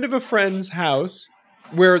a friend of a friend's house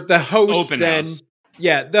where the host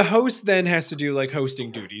the host then has to do like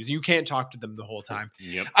hosting duties. You can't talk to them the whole time.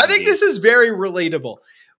 Yep, I think this is very relatable.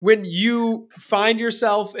 When you find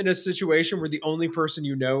yourself in a situation where the only person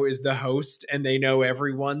you know is the host and they know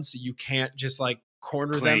everyone, so you can't just like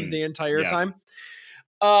corner them the entire time.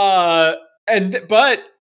 But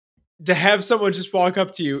to have someone just walk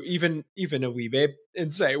up to you, even a wee babe,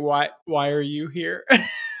 and say, why are you here?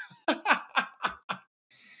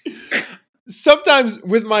 Sometimes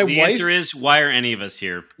with my wife, the answer is, why are any of us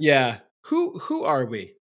here? Yeah. Who are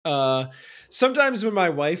we? Sometimes when my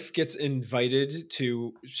wife gets invited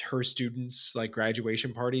to her students' like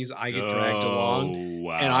graduation parties, I get dragged along,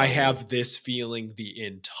 and I have this feeling the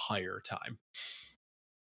entire time.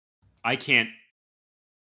 I can't.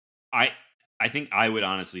 I think I would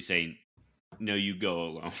honestly say, no, you go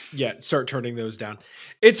alone. Yeah, start turning those down.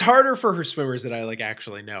 It's harder for her swimmers that I like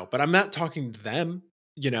actually know, but I'm not talking to them.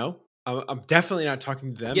 You know, I'm definitely not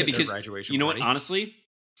talking to them. Yeah, at because their graduation you know party. what? Honestly,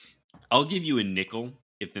 I'll give you a nickel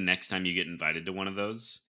if the next time you get invited to one of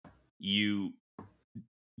those, you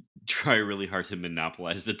try really hard to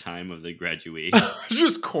monopolize the time of the graduation.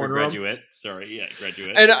 Just corner graduate.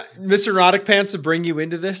 Graduate. And Mr. Neurotic Pants, to bring you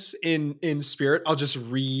into this in spirit, I'll just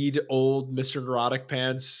read old Mr. Neurotic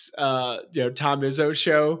Pants, Tom Izzo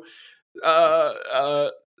show,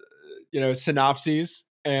 synopses,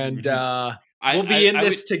 and we'll be in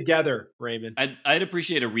this together, Raymond. I'd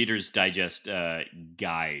appreciate a Reader's Digest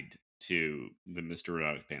guide to the Mr.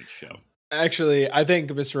 Neurotic Pants show. Actually, I think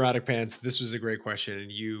Mr. Neurotic Pants, this was a great question,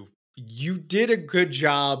 and you did a good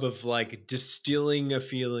job of like distilling a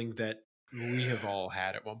feeling that we have all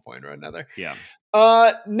had at one point or another. Yeah.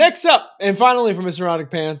 Next up, and finally for Mr. Neurotic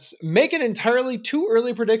Pants, make an entirely too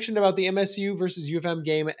early prediction about the MSU versus U of M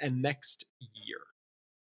game and next year.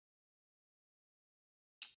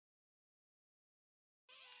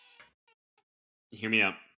 Hear me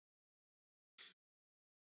out.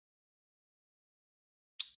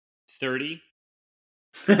 30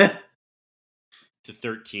 to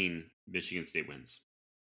 13, Michigan State wins.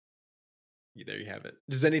 There you have it.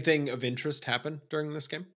 Does anything of interest happen during this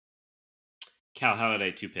game? Cal Holiday,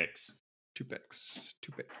 2 picks. 2 picks.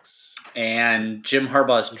 And Jim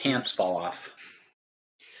Harbaugh's pants fall off.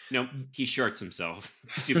 No, he shorts himself.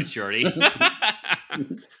 Stupid shorty.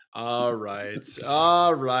 All right.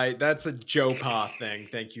 That's a Joe Pa thing.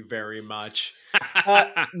 Thank you very much.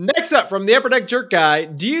 Next up, from the Upper Deck Jerk Guy,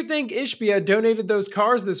 do you think Ishbia donated those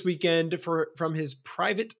cars this weekend from his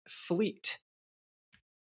private fleet?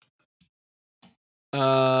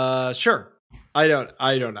 Sure. I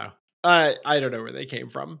don't know. I don't know where they came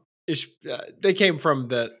from. They came from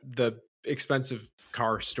the expensive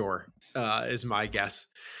car store, is my guess.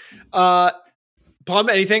 Plum,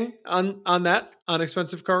 anything on that? On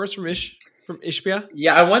expensive cars from Ishbia?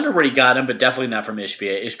 Yeah, I wonder where he got him, but definitely not from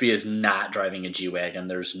Ishbia. Ishbia is not driving a G-Wagon.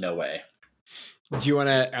 There's no way. Do you want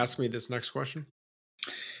to ask me this next question?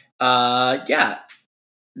 Yeah.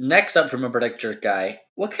 Next up from Upper Deck Jerk Guy,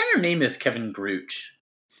 what kind of name is Kevin Grooch?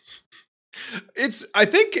 It's, I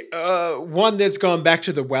think, one that's gone back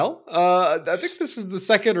to the well. I think this is the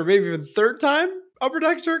second or maybe even third time Upper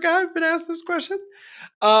Deck Jerk Guy I've been asked this question.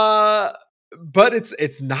 But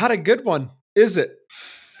it's not a good one, is it?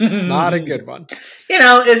 It's not a good one.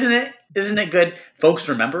 Isn't it good? Folks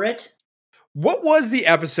remember it? What was the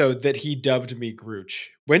episode that he dubbed me Grooch?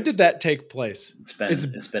 When did that take place?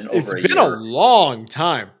 It's been over a year. a long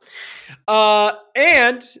time.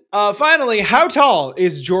 And finally, how tall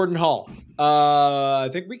is Jordan Hall? I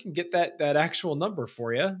think we can get that actual number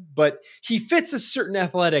for you, but he fits a certain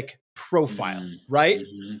athletic profile, right?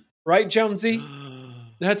 Mm-hmm. Right, Jonesy?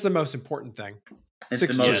 That's the most important thing. It's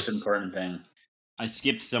the most important thing. I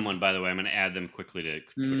skipped someone, by the way. I'm going to add them quickly to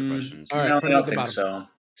Twitter questions. All right, no, I don't think so.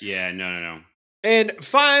 Yeah, no. And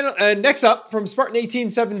next up from Spartan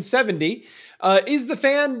 18770, is the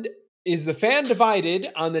fan divided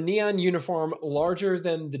on the neon uniform larger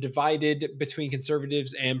than the divided between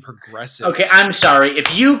conservatives and progressives? Okay, I'm sorry.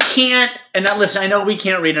 If you can't, and now listen, I know we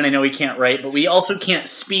can't read and I know we can't write, but we also can't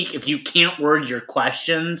speak if you can't word your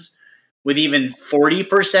questions with even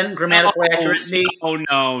 40% grammatical accuracy. Oh,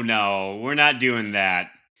 no. We're not doing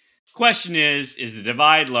that. Question is the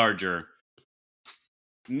divide larger?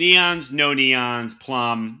 Neons, no neons,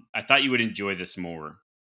 Plum. I thought you would enjoy this more.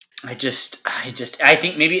 I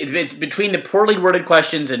think maybe it's between the poorly worded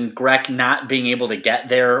questions and Greg not being able to get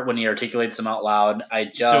there when he articulates them out loud.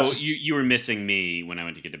 So you were missing me when I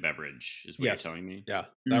went to get a beverage, is what you're telling me? Yeah,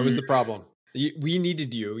 that was the problem. We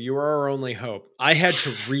needed you. You were our only hope. I had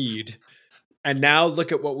to read, and now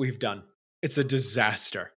look at what we've done. It's a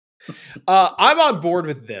disaster. I'm on board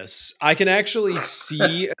with this. I can actually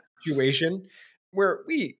see a situation where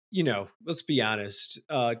let's be honest,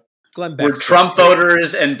 Glenn Beck, where Trump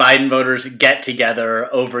voters and Biden voters get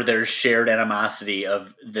together over their shared animosity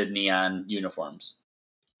of the neon uniforms.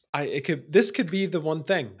 This could be the one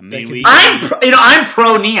thing. I'm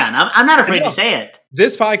pro neon. I'm not afraid to say it.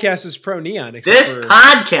 This podcast is pro neon. This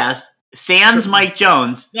podcast sans Mike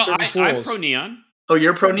Jones. No, I'm pro neon. Oh,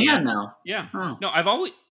 you're pro neon now. Yeah. Oh. No, I've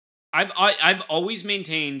always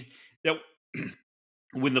maintained that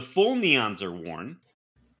when the full neons are worn,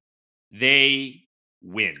 they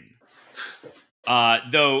win.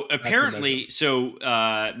 Though apparently,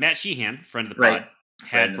 Matt Sheehan, friend of the pod,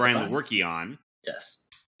 had Brian Lewerke on. Yes.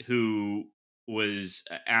 Who was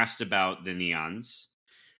asked about the neons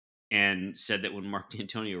and said that when Mark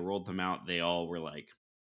D'Antonio rolled them out, they all were like,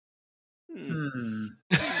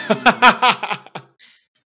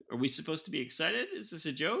 Are we supposed to be excited? Is this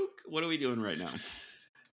a joke? What are we doing right now?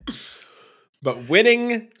 But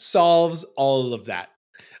winning solves all of that.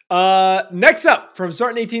 Next up from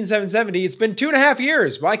Spartan 18770, it's been 2.5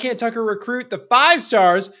 years. Why can't Tucker recruit the 5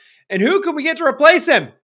 stars? And who can we get to replace him?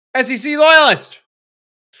 SEC loyalist.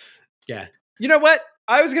 Yeah. You know what?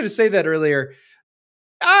 I was going to say that earlier.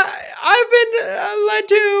 I've been led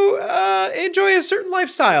to enjoy a certain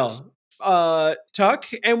lifestyle, Tuck.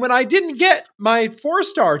 And when I didn't get my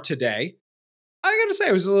 4-star today, I got to say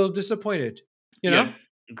I was a little disappointed. You know?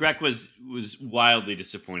 Greg was wildly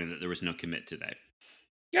disappointed that there was no commit today.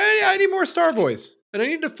 Yeah, I need more Star Boys. And I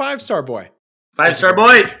need a 5-star boy. 5-star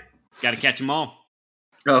boy! Got to catch them all.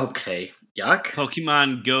 Okay. Yuck.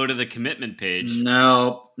 Pokemon Go to the commitment page.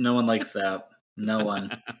 No one likes that. No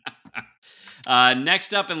one.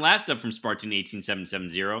 Next up and last up from Spartan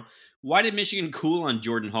 18770. Why did Michigan cool on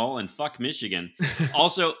Jordan Hall and fuck Michigan?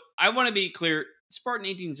 Also, I want to be clear. Spartan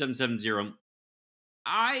 18770.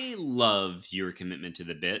 I love your commitment to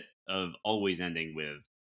the bit of always ending with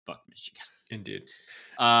fuck Michigan. Indeed.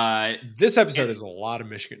 This episode is a lot of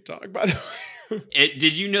Michigan talk, by the way.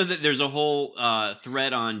 Did you know that there's a whole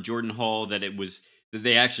thread on Jordan Hall that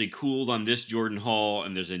they actually cooled on this Jordan Hall,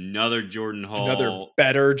 and there's another Jordan Hall, another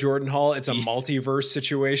better Jordan Hall. It's a multiverse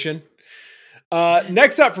situation.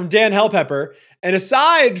 Next up from Dan Hellpepper, and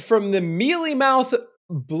aside from the mealy mouth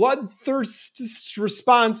bloodthirst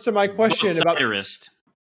response to my question about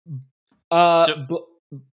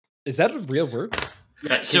is that a real word?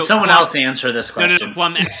 Can someone else answer this question? No,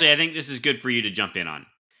 Plum, actually, I think this is good for you to jump in on.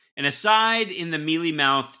 And aside in the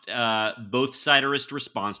mealy-mouthed, both siderist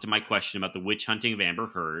response to my question about the witch hunting of Amber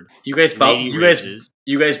Heard, you guys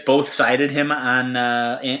both cited him on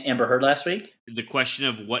Amber Heard last week. The question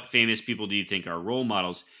of what famous people do you think are role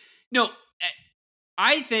models? No,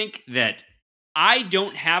 I think that I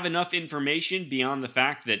don't have enough information beyond the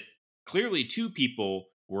fact that clearly two people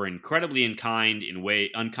were incredibly unkind in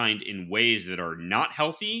ways that are not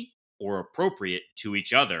healthy or appropriate to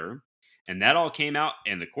each other. And that all came out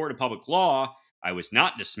in the court of public law. I was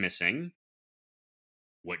not dismissing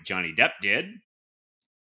what Johnny Depp did.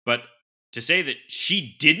 But to say that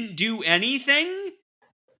she didn't do anything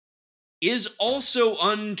is also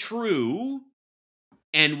untrue.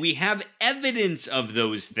 And we have evidence of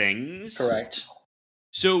those things. Correct.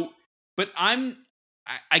 So, but I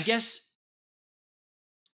guess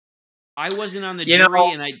I wasn't on the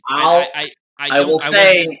jury, and I will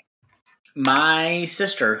say my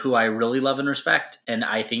sister, who I really love and respect, and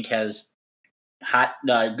I think has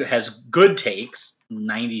good takes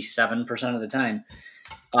 97% of the time,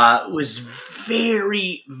 was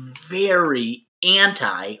very, very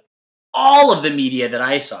anti all of the media that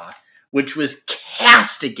I saw, which was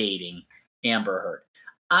castigating Amber Heard.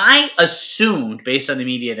 I assumed, based on the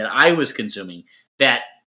media that I was consuming, that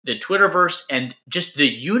the Twitterverse and just the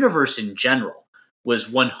universe in general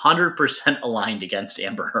was 100% aligned against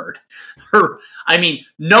Amber Heard.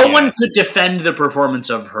 No one could defend the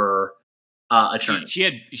performance of her attorney.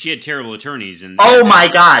 She had terrible attorneys, and my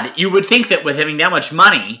God, you would think that with having that much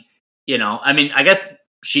money, I guess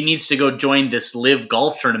she needs to go join this live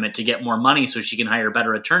golf tournament to get more money so she can hire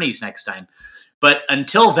better attorneys next time. But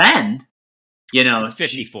until then, it's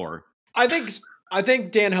 54. I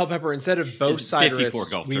think Dan Helpepper, instead of both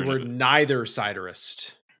siderists, we were neither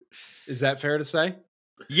siderist. Is that fair to say?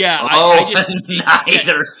 Yeah.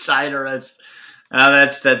 Neither siderist.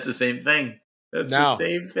 That's the same thing. The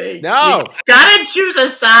same thing. No. You gotta choose a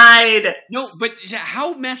side. No, but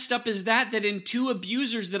how messed up is that in two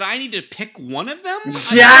abusers that I need to pick one of them?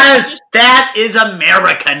 Yes, that is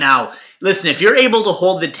America now. Listen, if you're able to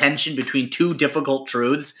hold the tension between two difficult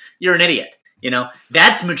truths, you're an idiot.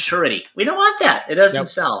 That's maturity. We don't want that. It doesn't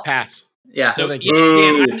sell. Pass. Yeah. So,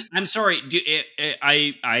 Dan, I'm sorry.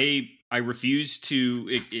 I refuse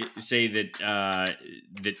to say that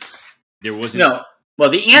there wasn't. No. Well,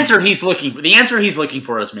 the answer he's looking for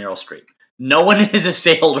is Meryl Streep. No one has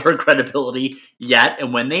assailed her credibility yet,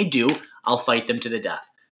 and when they do, I'll fight them to the death.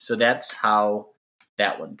 So that's how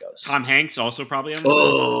that one goes. Tom Hanks also probably on the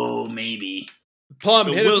list. Oh, maybe. Plum,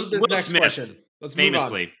 hit us with this next question. Let's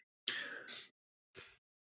famously. move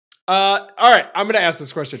on. All right, I'm going to ask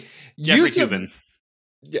this question. Jeffrey Toobin.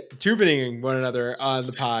 Tubining one another on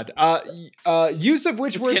the pod. Use of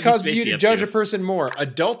which word causes you to judge a person more,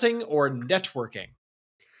 adulting or networking?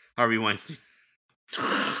 Harvey Weinstein.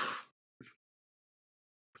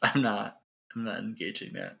 I'm not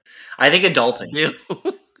engaging that. I think adulting.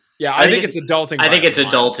 Yeah, I think it's adulting. I think it's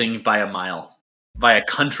adulting by a mile, by a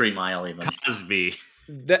country mile, even. Cosby.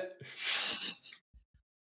 I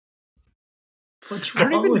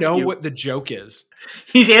don't even know what the joke is.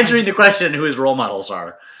 He's answering the question who his role models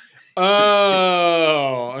are.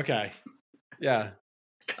 Oh, okay. Yeah.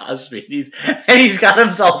 Cosby. He's got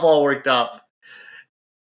himself all worked up.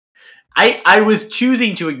 I was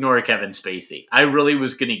choosing to ignore Kevin Spacey. I really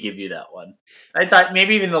was going to give you that one. I thought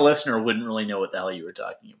maybe even the listener wouldn't really know what the hell you were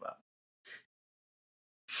talking about.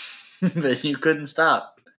 But you couldn't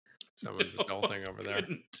stop. Someone's adulting over there.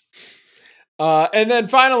 And then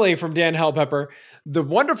finally, from Dan Helpepper, the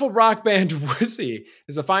wonderful rock band Wussy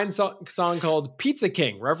is a fine song called Pizza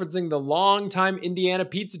King, referencing the longtime Indiana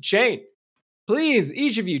pizza chain. Please,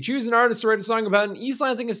 each of you, choose an artist to write a song about an East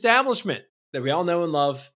Lansing establishment that we all know and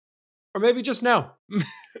love, or maybe just know.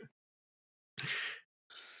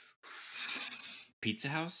 Pizza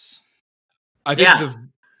House? I think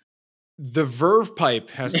the Verve Pipe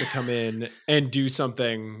has to come in and do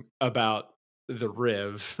something about the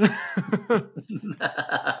Riv.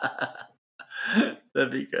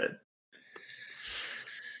 That'd be good.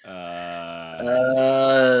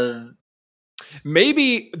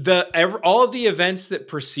 Maybe all of the events that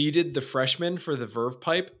preceded the Freshman for the Verve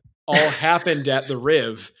Pipe all happened at the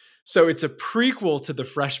Riv, so it's a prequel to the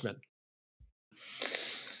Freshman.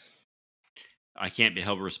 I can't be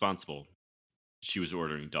held responsible. She was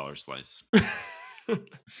ordering dollar slice.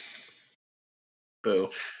 Boo.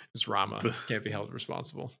 It's Rama. Can't be held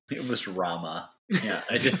responsible. It was Rama. Yeah,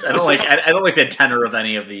 I don't like the tenor of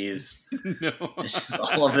any of these. No. It's just,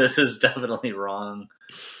 all of this is definitely wrong.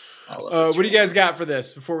 What do you guys got for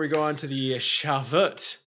this before we go on to the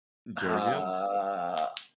Shavuot?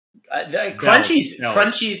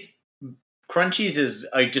 Crunchies is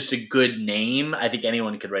just a good name. I think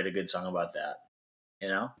anyone could write a good song about that. You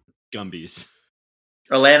know? Gumbies.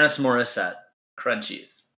 Alanis Morissette.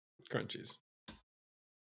 Crunchies. Crunchies.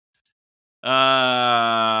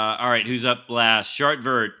 All right, who's up last?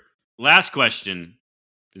 Shartvert. Last question,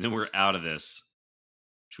 and then we're out of this.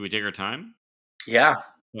 Should we take our time? Yeah.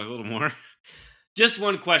 A little more. Just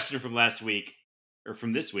one question from last week, or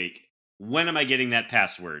from this week. When am I getting that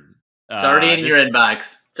password? It's already in your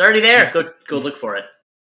inbox. It's already there. Go look for it.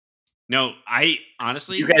 No, I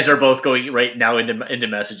honestly... You guys are both going right now into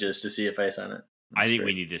messages to see if I sent it. I think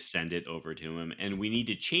we need to send it over to him, and we need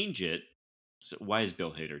to change it. So why is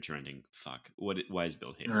Bill Hader trending? Fuck. Why is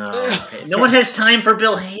Bill Hader trending? Okay. No one has time for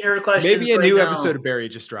Bill Hader questions. Maybe a new episode of Barry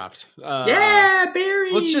just dropped. Yeah,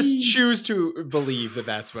 Barry. Let's just choose to believe that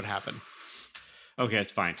that's what happened. Okay,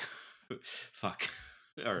 it's fine. Fuck.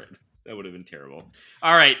 All right. That would have been terrible.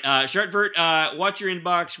 All right, Shartvert, watch your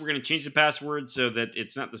inbox. We're going to change the password so that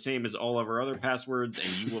it's not the same as all of our other passwords, and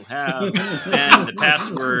you will have then the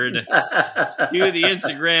password to the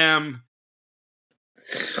Instagram.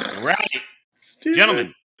 All right. Stupid.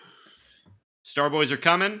 Gentlemen, Starboys are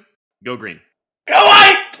coming. Go green. Go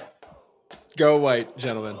white! Go white,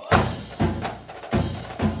 gentlemen.